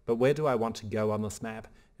now, but where do I want to go on this map,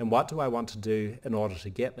 and what do I want to do in order to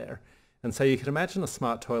get there. And so you can imagine a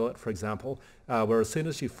smart toilet, for example, where as soon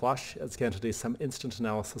as you flush, it's going to do some instant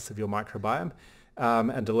analysis of your microbiome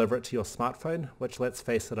and deliver it to your smartphone, which, let's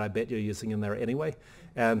face it, I bet you're using in there anyway,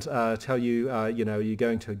 and tell you, you're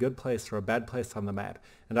going to a good place or a bad place on the map,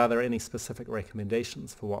 and are there any specific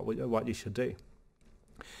recommendations for what you should do.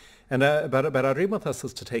 And but our dream with this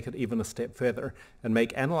is to take it even a step further and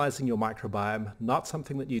make analyzing your microbiome not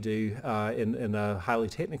something that you do in a highly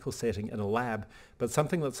technical setting in a lab, but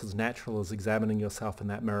something that's as natural as examining yourself in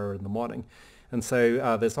that mirror in the morning. And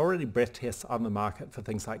so there's already breath tests on the market for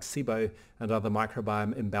things like SIBO and other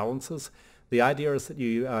microbiome imbalances. The idea is that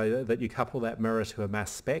you couple that mirror to a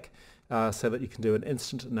mass spec so that you can do an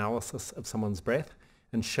instant analysis of someone's breath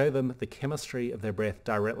and show them the chemistry of their breath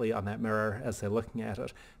directly on that mirror as they're looking at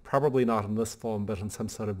it, probably not in this form, but in some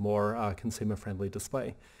sort of more consumer-friendly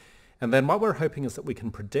display. And then what we're hoping is that we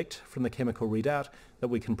can predict from the chemical readout, that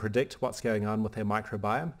we can predict what's going on with their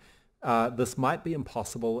microbiome, This might be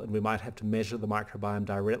impossible, and we might have to measure the microbiome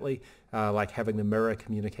directly, like having the mirror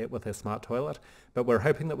communicate with their smart toilet. But we're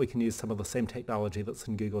hoping that we can use some of the same technology that's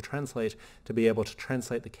in Google Translate to be able to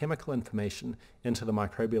translate the chemical information into the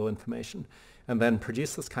microbial information, and then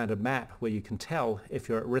produce this kind of map where you can tell if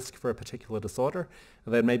you're at risk for a particular disorder,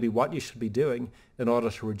 and then maybe what you should be doing in order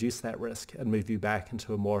to reduce that risk and move you back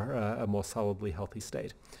into a more solidly healthy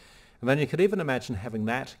state. And then you could even imagine having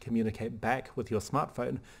that communicate back with your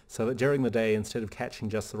smartphone so that during the day, instead of catching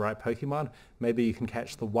just the right Pokemon, maybe you can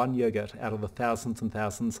catch the one yogurt out of the thousands and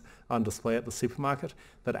thousands on display at the supermarket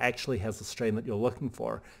that actually has the strain that you're looking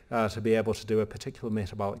for to be able to do a particular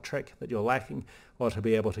metabolic trick that you're lacking, or to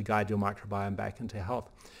be able to guide your microbiome back into health.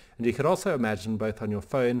 And you could also imagine, both on your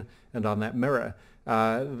phone and on that mirror,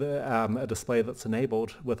 a display that's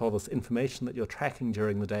enabled with all this information that you're tracking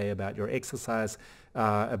during the day about your exercise,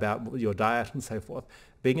 about your diet and so forth,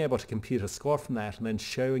 being able to compute a score from that and then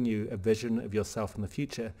showing you a vision of yourself in the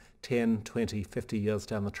future 10, 20, 50 years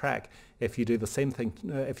down the track if you do the same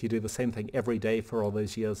thing every day for all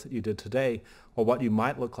those years that you did today, or what you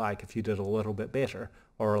might look like if you did a little bit better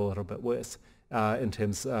or a little bit worse. In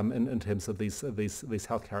terms of these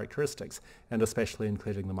health characteristics, and especially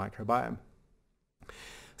including the microbiome.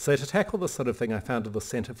 So to tackle this sort of thing, I founded the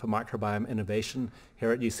Center for Microbiome Innovation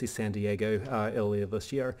here at UC San Diego earlier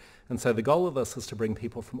this year. And so the goal of this is to bring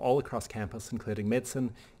people from all across campus, including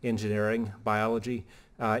medicine, engineering, biology,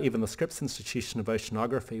 even the Scripps Institution of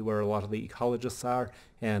Oceanography, where a lot of the ecologists are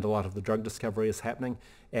and a lot of the drug discovery is happening,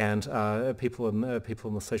 and people in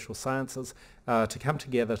the social sciences to come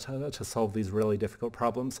together to solve these really difficult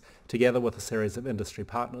problems, together with a series of industry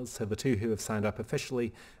partners. So the two who have signed up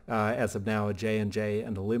officially as of now are J&J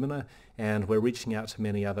and Illumina, and we're reaching out to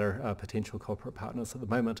many other potential corporate partners at the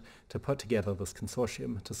moment to put together this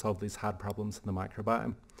consortium to solve these hard problems in the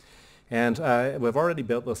microbiome. And we've already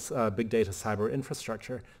built this big data cyber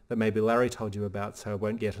infrastructure that maybe Larry told you about, so I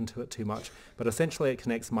won't get into it too much. But essentially it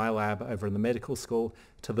connects my lab over in the medical school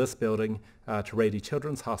to this building, to Rady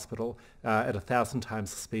Children's Hospital at 1,000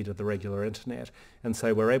 times the speed of the regular internet. And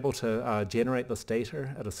so we're able to generate this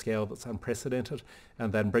data at a scale that's unprecedented,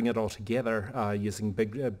 and then bring it all together using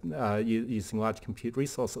large compute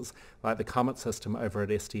resources like the Comet system over at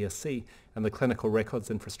SDSC and the clinical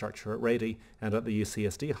records infrastructure at Rady and at the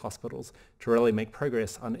UCSD hospitals to really make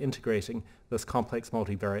progress on integrating this complex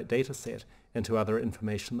multivariate data set into other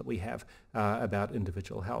information that we have about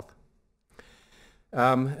individual health.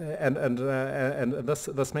 And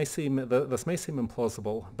this may seem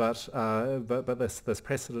implausible, but there's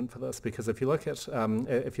precedent for this, because if you look at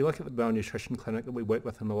the malnutrition clinic that we work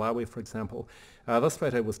with in Malawi, for example, this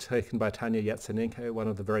photo was taken by Tanya Yatsenenko, one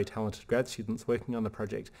of the very talented grad students working on the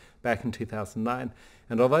project back in 2009.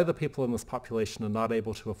 And although the people in this population are not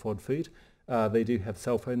able to afford food, they do have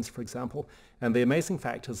cell phones, for example. And the amazing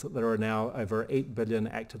fact is that there are now over 8 billion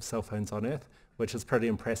active cell phones on Earth, which is pretty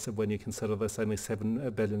impressive when you consider there's only 7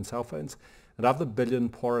 billion cell phones. And of the billion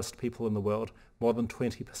poorest people in the world, more than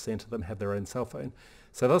 20% of them have their own cell phone.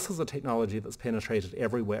 So this is a technology that's penetrated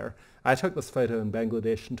everywhere. I took this photo in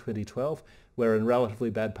Bangladesh in 2012, where in relatively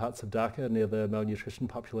bad parts of Dhaka, near the malnutrition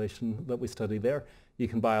population that we study there, you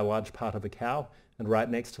can buy a large part of a cow, and right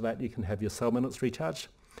next to that you can have your cell minutes recharged.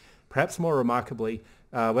 Perhaps more remarkably,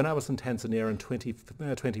 when I was in Tanzania in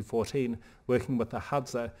 2014, working with the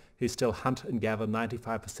Hadza, who still hunt and gather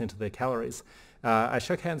 95% of their calories, I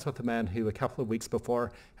shook hands with a man who a couple of weeks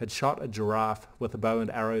before had shot a giraffe with a bow and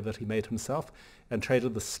arrow that he made himself, and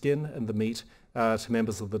traded the skin and the meat to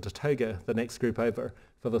members of the Datoga, the next group over,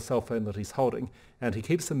 for the cell phone that he's holding. And he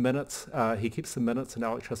keeps the minutes and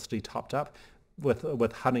electricity topped up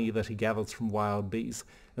with honey that he gathers from wild bees.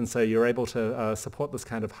 And so you're able to support this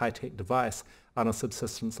kind of high-tech device on a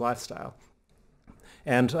subsistence lifestyle.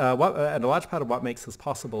 And a large part of what makes this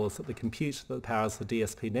possible is that the compute that powers the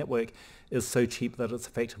DSP network is so cheap that it's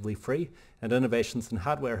effectively free, and innovations in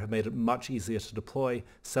hardware have made it much easier to deploy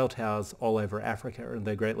cell towers all over Africa, and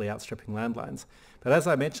they're greatly outstripping landlines. But as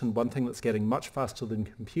I mentioned, one thing that's getting much faster than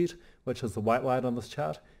compute, which is the white line on this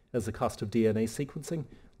chart, is the cost of DNA sequencing.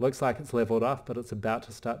 Looks like it's leveled off, but it's about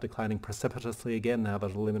to start declining precipitously again now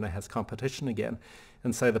that Illumina has competition again.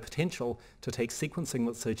 And so the potential to take sequencing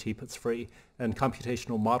that's so cheap it's free, and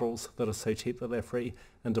computational models that are so cheap that they're free,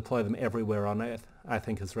 and deploy them everywhere on Earth, I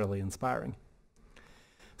think is really inspiring.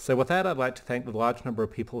 So with that, I'd like to thank the large number of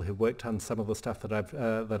people who worked on some of the stuff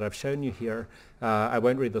that I've shown you here. I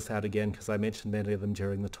won't read this out again because I mentioned many of them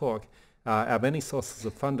during the talk. Our many sources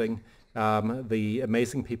of funding, the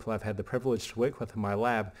amazing people I've had the privilege to work with in my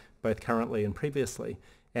lab, both currently and previously,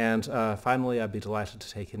 And finally, I'd be delighted to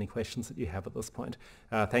take any questions that you have at this point.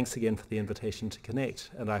 Thanks again for the invitation to connect,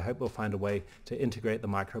 and I hope we'll find a way to integrate the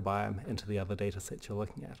microbiome into the other data sets you're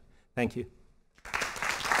looking at. Thank you.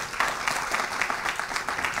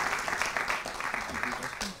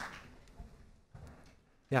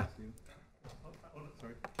 Yeah.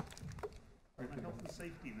 Sorry. On a health and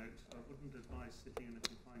safety note, I wouldn't advise sitting in a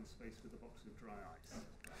confined space with a box of dry ice.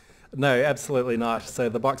 No, absolutely not. So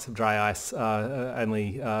the box of dry ice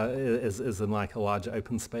only is in like a large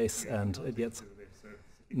open space, and it gets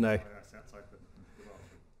no.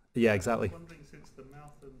 Yeah, exactly. I'm wondering, since the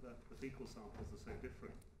mouth and the fecal samples are so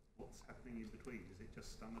different, what's happening in between? Is it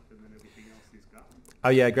just stomach and then everything else is gut? Oh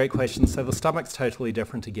yeah, great question. So the stomach's totally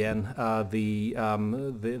different again. The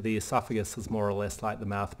esophagus is more or less like the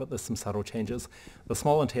mouth, but there's some subtle changes. The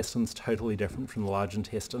small intestine's totally different from the large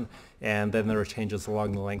intestine, and then there are changes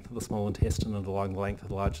along the length of the small intestine and along the length of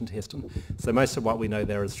the large intestine. So most of what we know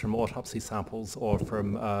there is from autopsy samples or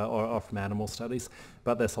from animal studies,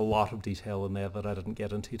 but there's a lot of detail in there that I didn't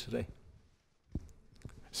get into today.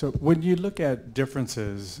 So when you look at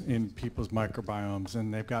differences in people's microbiomes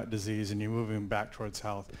and they've got disease and you're moving back towards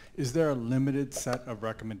health, is there a limited set of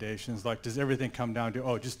recommendations? Like, does everything come down to,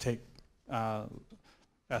 oh, just take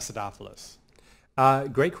Acidophilus?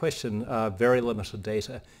 Great question. Very limited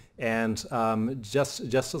data. And just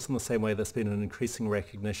as in the same way there's been an increasing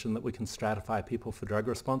recognition that we can stratify people for drug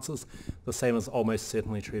responses, the same is almost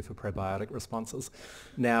certainly true for probiotic responses.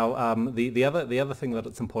 Now, the other thing that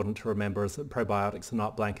it's important to remember is that probiotics are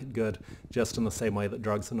not blanket good, just in the same way that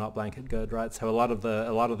drugs are not blanket good, right? So a lot of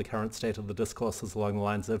the current state of the discourse is along the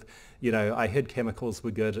lines of, you know, I heard chemicals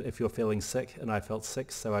were good if you're feeling sick, and I felt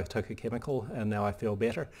sick, so I took a chemical, and now I feel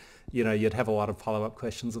better. You know, you'd have a lot of follow-up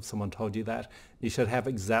questions if someone told you that. You should have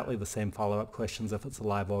exactly the same follow-up questions if it's a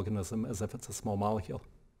live organism as if it's a small molecule.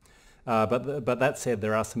 But that said,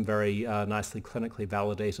 there are some very nicely clinically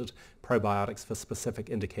validated probiotics for specific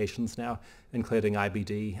indications now, including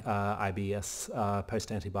IBD, IBS,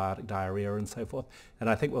 post-antibiotic diarrhea, and so forth. And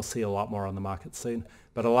I think we'll see a lot more on the market soon.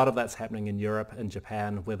 But a lot of that's happening in Europe and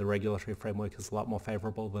Japan, where the regulatory framework is a lot more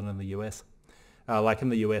favorable than in the US. Like in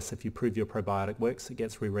the US, if you prove your probiotic works, it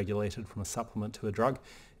gets re-regulated from a supplement to a drug,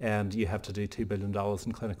 and you have to do $2 billion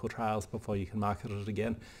in clinical trials before you can market it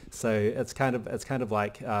again. So it's kind of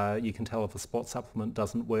like you can tell if a sports supplement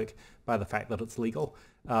doesn't work by the fact that it's legal.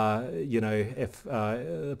 You know, if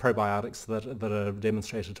probiotics that are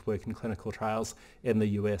demonstrated to work in clinical trials in the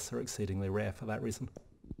US are exceedingly rare for that reason.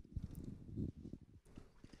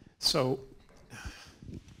 So,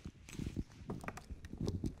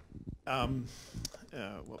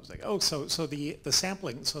 what was I? Oh, so the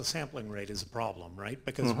sampling rate is a problem, right?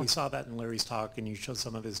 Because we saw that in Larry's talk, and you showed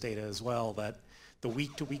some of his data as well, that the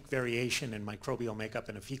week-to-week variation in microbial makeup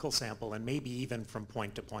in a fecal sample, and maybe even from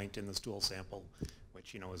point to point in the stool sample,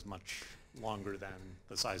 which, you know, is much longer than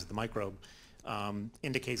the size of the microbe,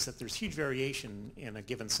 indicates that there's huge variation in a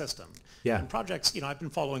given system. Yeah. And projects, you know, I've been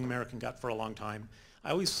following American Gut for a long time. I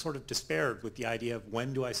always sort of despaired with the idea of,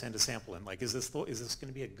 when do I send a sample in? Like, is this going to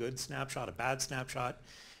be a good snapshot, a bad snapshot?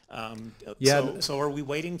 Yeah. So are we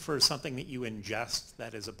waiting for something that you ingest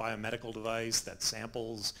that is a biomedical device that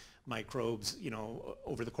samples microbes, you know,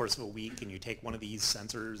 over the course of a week, and you take one of these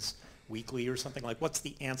sensors weekly or something? Like, what's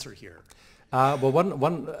the answer here? Well,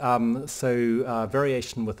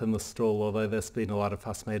 variation within the stool, although there's been a lot of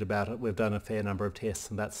fuss made about it, we've done a fair number of tests,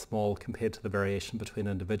 and that's small compared to the variation between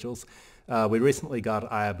individuals. We recently got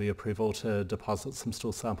IRB approval to deposit some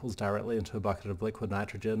stool samples directly into a bucket of liquid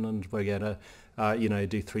nitrogen, and we're going to,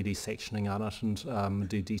 do 3D sectioning on it and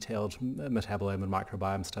do detailed metabolome and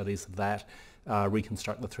microbiome studies of that,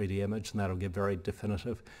 reconstruct the 3D image, and that'll give very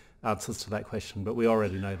definitive answers to that question. But we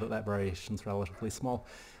already know that that variation is relatively small.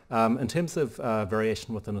 In terms of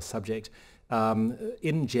variation within a subject,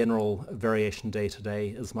 in general, variation day to day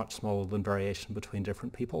is much smaller than variation between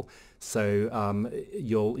different people. So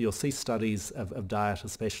you'll see studies of diet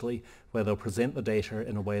especially, where they'll present the data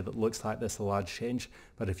in a way that looks like there's a large change,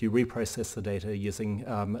 but if you reprocess the data using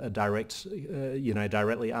a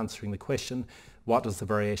directly answering the question, what does the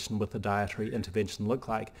variation with the dietary intervention look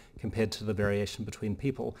like compared to the variation between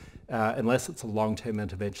people? Unless it's a long-term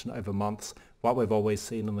intervention over months, what we've always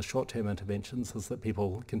seen in the short-term interventions is that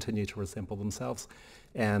people continue to resemble themselves,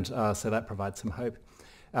 and so that provides some hope.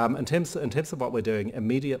 In terms of what we're doing,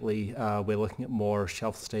 immediately we're looking at more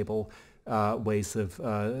shelf-stable ways of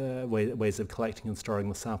collecting and storing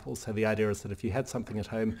the samples. So the idea is that if you had something at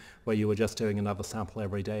home where you were just doing another sample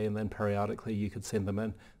every day and then periodically you could send them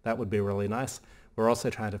in, that would be really nice. we're also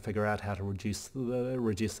trying to figure out how to reduce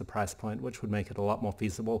the price point, which would make it a lot more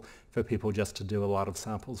feasible for people just to do a lot of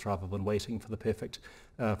samples rather than waiting for the perfect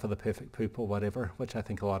poop or whatever, which I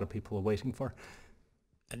think a lot of people are waiting for.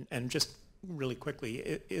 And just really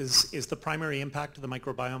quickly, is the primary impact of the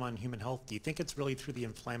microbiome on human health, do you think it's really through the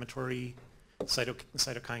inflammatory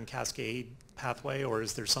cytokine cascade pathway, or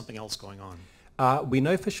is there something else going on? We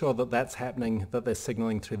know for sure that that's happening, that they're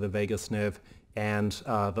signaling through the vagus nerve, and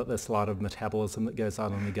that there's a lot of metabolism that goes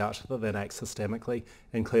on in the gut that then acts systemically,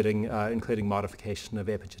 including modification of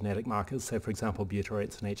epigenetic markers. So, for example,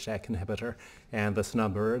 butyrate's an HDAC inhibitor, and there's a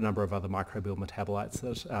number of other microbial metabolites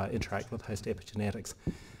that interact with host epigenetics.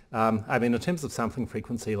 I mean, in terms of sampling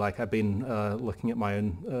frequency, like I've been looking at my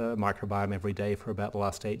own microbiome every day for about the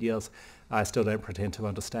last 8 years. I still don't pretend to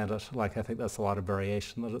understand it. Like, I think there's a lot of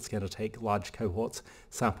variation that it's going to take large cohorts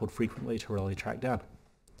sampled frequently to really track down.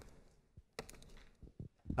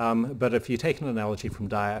 But if you take an analogy from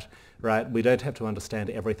diet, right, we don't have to understand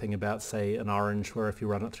everything about, say, an orange, where if you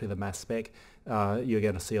run it through the mass spec, you're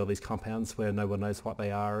going to see all these compounds where no one knows what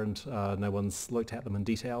they are and no one's looked at them in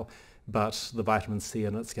detail. But the vitamin C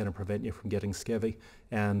in it's going to prevent you from getting scurvy,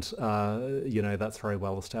 and that's very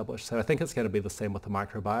well established. So I think it's going to be the same with the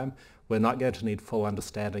microbiome. We're not going to need full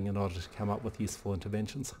understanding in order to come up with useful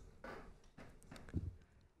interventions.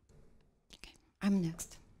 Okay, I'm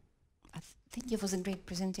next. I think it was a great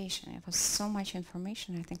presentation. It was so much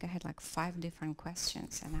information. I think I had like 5 different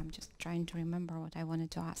questions, and I'm just trying to remember what I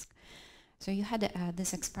wanted to ask. So you had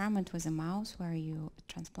this experiment with a mouse where you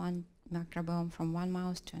transplant microbiome from one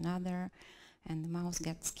mouse to another, and the mouse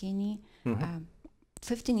gets skinny.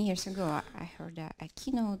 15 years ago, I heard a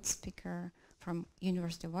keynote speaker from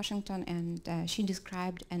University of Washington, and she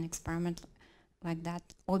described an experiment like that: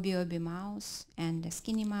 obi mouse and a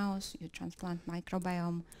skinny mouse. You transplant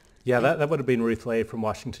microbiome. Yeah, that would have been Ruth Lay from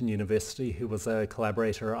Washington University, who was a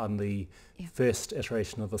collaborator on the first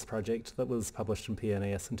iteration of this project that was published in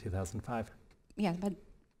PNAS in 2005. Yeah, but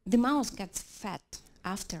the mouse gets fat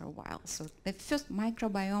after a while. So the first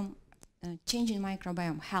microbiome, change in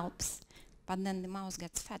microbiome helps, but then the mouse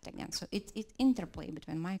gets fat again. So it's interplay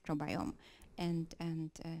between microbiome and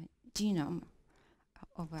genome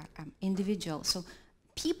of an individual. So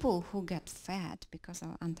people who get fat because of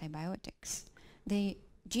antibiotics, the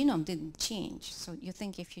genome didn't change. So you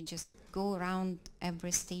think if you just go around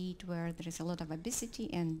every state where there is a lot of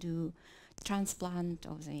obesity and do transplant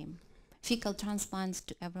of the fecal transplants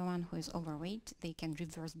to everyone who is overweight, they can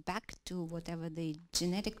reverse back to whatever the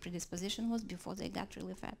genetic predisposition was before they got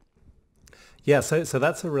really fat? Yeah, so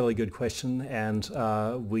that's a really good question, and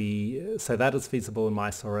so that is feasible in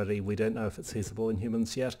mice already. We don't know if it's feasible in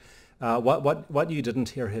humans yet. What you didn't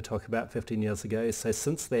hear her talk about 15 years ago, so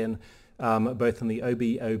since then, both in the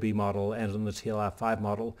OB model and in the TLR5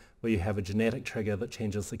 model, where you have a genetic trigger that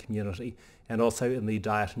changes the community, and also in the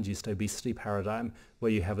diet-induced obesity paradigm,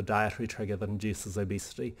 where you have a dietary trigger that induces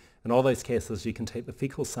obesity. In all those cases, you can take the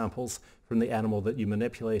fecal samples from the animal that you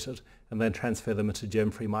manipulated and then transfer them into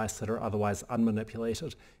germ-free mice that are otherwise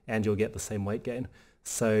unmanipulated, and you'll get the same weight gain.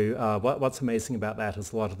 So what's amazing about that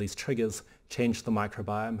is a lot of these triggers change the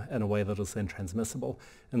microbiome in a way that is then transmissible.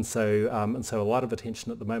 And so a lot of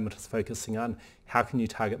attention at the moment is focusing on how can you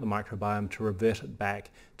target the microbiome to revert it back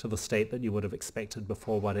to the state that you would have expected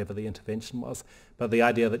before whatever the intervention was. But the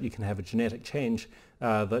idea that you can have a genetic change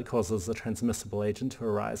that causes a transmissible agent to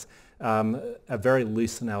arise, a very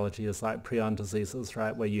loose analogy is like prion diseases,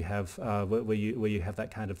 right, where you have where you have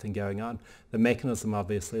that kind of thing going on. The mechanism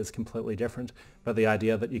obviously is completely different, but the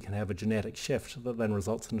idea that you can have a genetic shift that then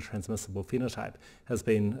results in a transmissible phenotype has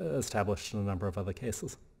been established in a number of other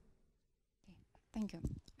cases. Thank you.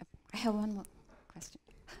 I have one more question.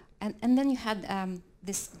 And then you had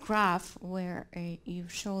this graph where you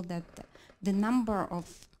showed that the number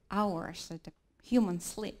of hours that the human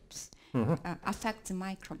sleeps affects the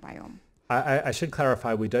microbiome. I should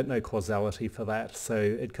clarify, we don't know causality for that. So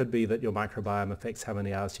it could be that your microbiome affects how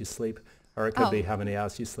many hours you sleep, or it could be how many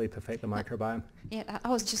hours you sleep affect the microbiome. Yeah, I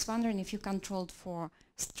was just wondering if you controlled for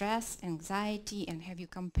stress, anxiety, and have you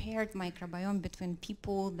compared microbiome between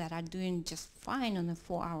people that are doing just fine on the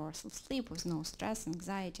 4 hours of sleep with no stress,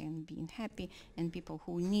 anxiety, and being happy, and people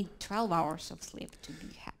who need 12 hours of sleep to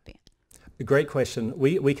be happy? A great question.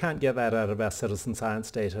 We can't get that out of our citizen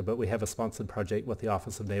science data, but we have a sponsored project with the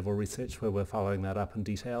Office of Naval Research where we're following that up in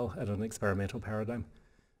detail at an experimental paradigm.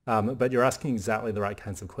 But you're asking exactly the right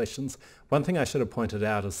kinds of questions. One thing I should have pointed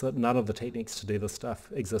out is that none of the techniques to do this stuff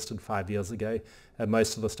existed 5 years ago. And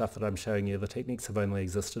most of the stuff that I'm showing you, the techniques have only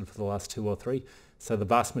existed for the last 2 or 3. So the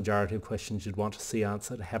vast majority of questions you'd want to see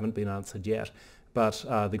answered haven't been answered yet. But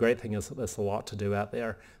the great thing is that there's a lot to do out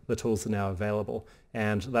there. The tools are now available,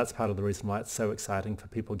 and that's part of the reason why it's so exciting for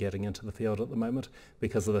people getting into the field at the moment,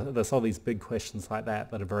 because there's all these big questions like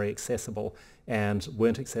that are very accessible and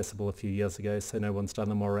weren't accessible a few years ago, so no one's done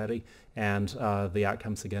them already, and the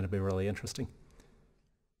outcomes are going to be really interesting.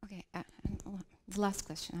 Okay, the last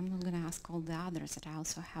question. I'm not going to ask all the others that I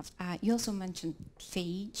also have. You also mentioned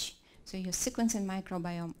phage. So you're sequencing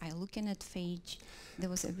microbiome. I'm looking at phage. There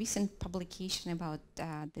was a recent publication about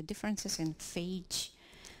the differences in phage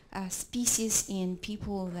species in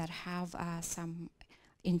people that have some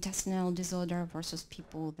intestinal disorder versus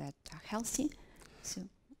people that are healthy. So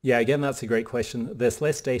yeah, again, that's a great question. There's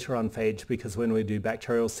less data on phage because when we do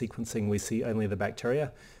bacterial sequencing, we see only the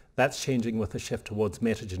bacteria. That's changing with a shift towards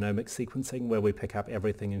metagenomic sequencing, where we pick up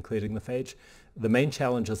everything, including the phage. The main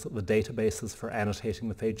challenge is that the databases for annotating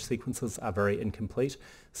the phage sequences are very incomplete,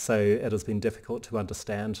 so it has been difficult to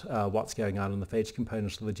understand what's going on in the phage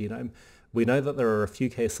component of the genome. We know that there are a few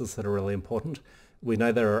cases that are really important. We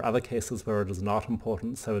know there are other cases where it is not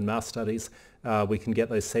important. So in mouse studies, we can get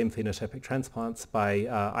those same phenotypic transplants by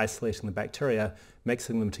isolating the bacteria,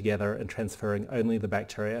 mixing them together and transferring only the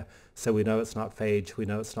bacteria. So we know it's not phage, we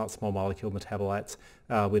know it's not small molecule metabolites,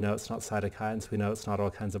 we know it's not cytokines, we know it's not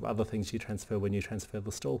all kinds of other things you transfer when you transfer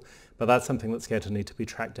the stool. But that's something that's going to need to be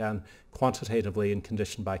tracked down quantitatively and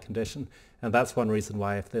condition by condition. And that's one reason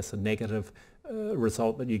why if there's a negative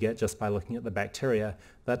result that you get just by looking at the bacteria,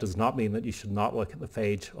 that does not mean that you should not look at the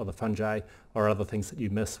phage or the fungi or other things that you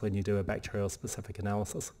miss when you do a bacterial specific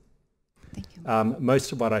analysis. Thank you.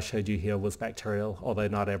 Most of what I showed you here was bacterial, although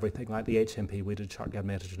not everything. Like the HMP, we did shotgun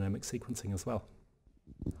metagenomic sequencing as well.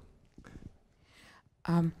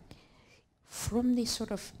 From the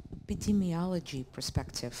sort of epidemiology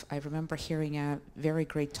perspective, I remember hearing a very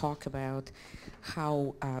great talk about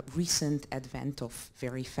how recent advent of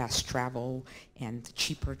very fast travel and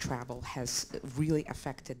cheaper travel has really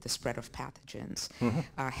affected the spread of pathogens.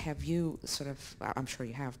 Have you sort of, I'm sure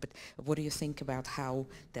you have, but what do you think about how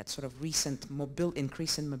that sort of recent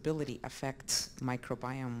increase in mobility affects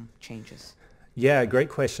microbiome changes? Yeah, great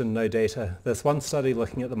question, no data. There's one study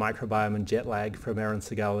looking at the microbiome and jet lag from Aaron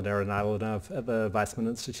Segal and Aaron Ilanov at the Weizmann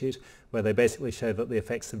Institute, where they basically show that the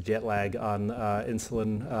effects of jet lag on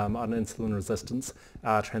insulin resistance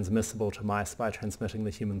are transmissible to mice by transmitting the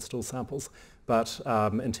human stool samples. But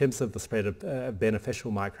in terms of the spread of beneficial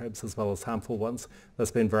microbes as well as harmful ones,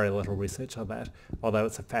 there's been very little research on that, although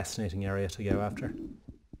it's a fascinating area to go after.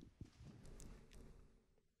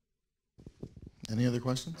 Any other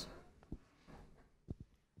questions?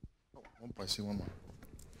 I see one more.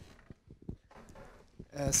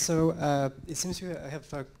 It seems you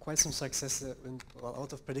have quite some success and a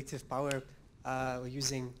lot of predictive power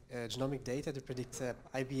using genomic data to predict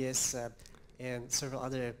IBS and several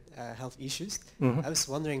other health issues. I was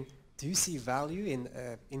wondering, do you see value in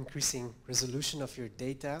increasing resolution of your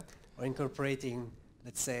data or incorporating,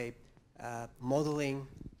 let's say, modeling,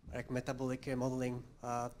 like metabolic modeling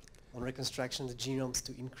on reconstruction of the genomes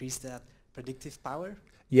to increase that predictive power?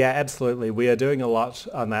 Yeah, absolutely. We are doing a lot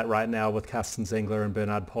on that right now with Carsten Zengler and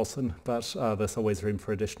Bernard Paulson, but there's always room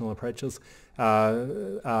for additional approaches.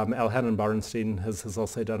 Elhanan Borenstein has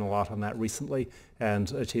also done a lot on that recently and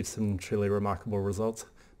achieved some truly remarkable results.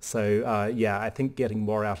 So yeah, I think getting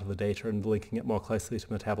more out of the data and linking it more closely to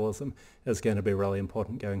metabolism is going to be really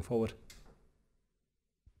important going forward.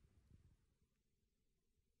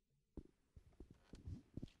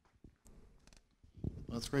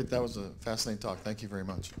 That's great. That was a fascinating talk. Thank you very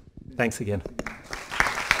much. Thanks again.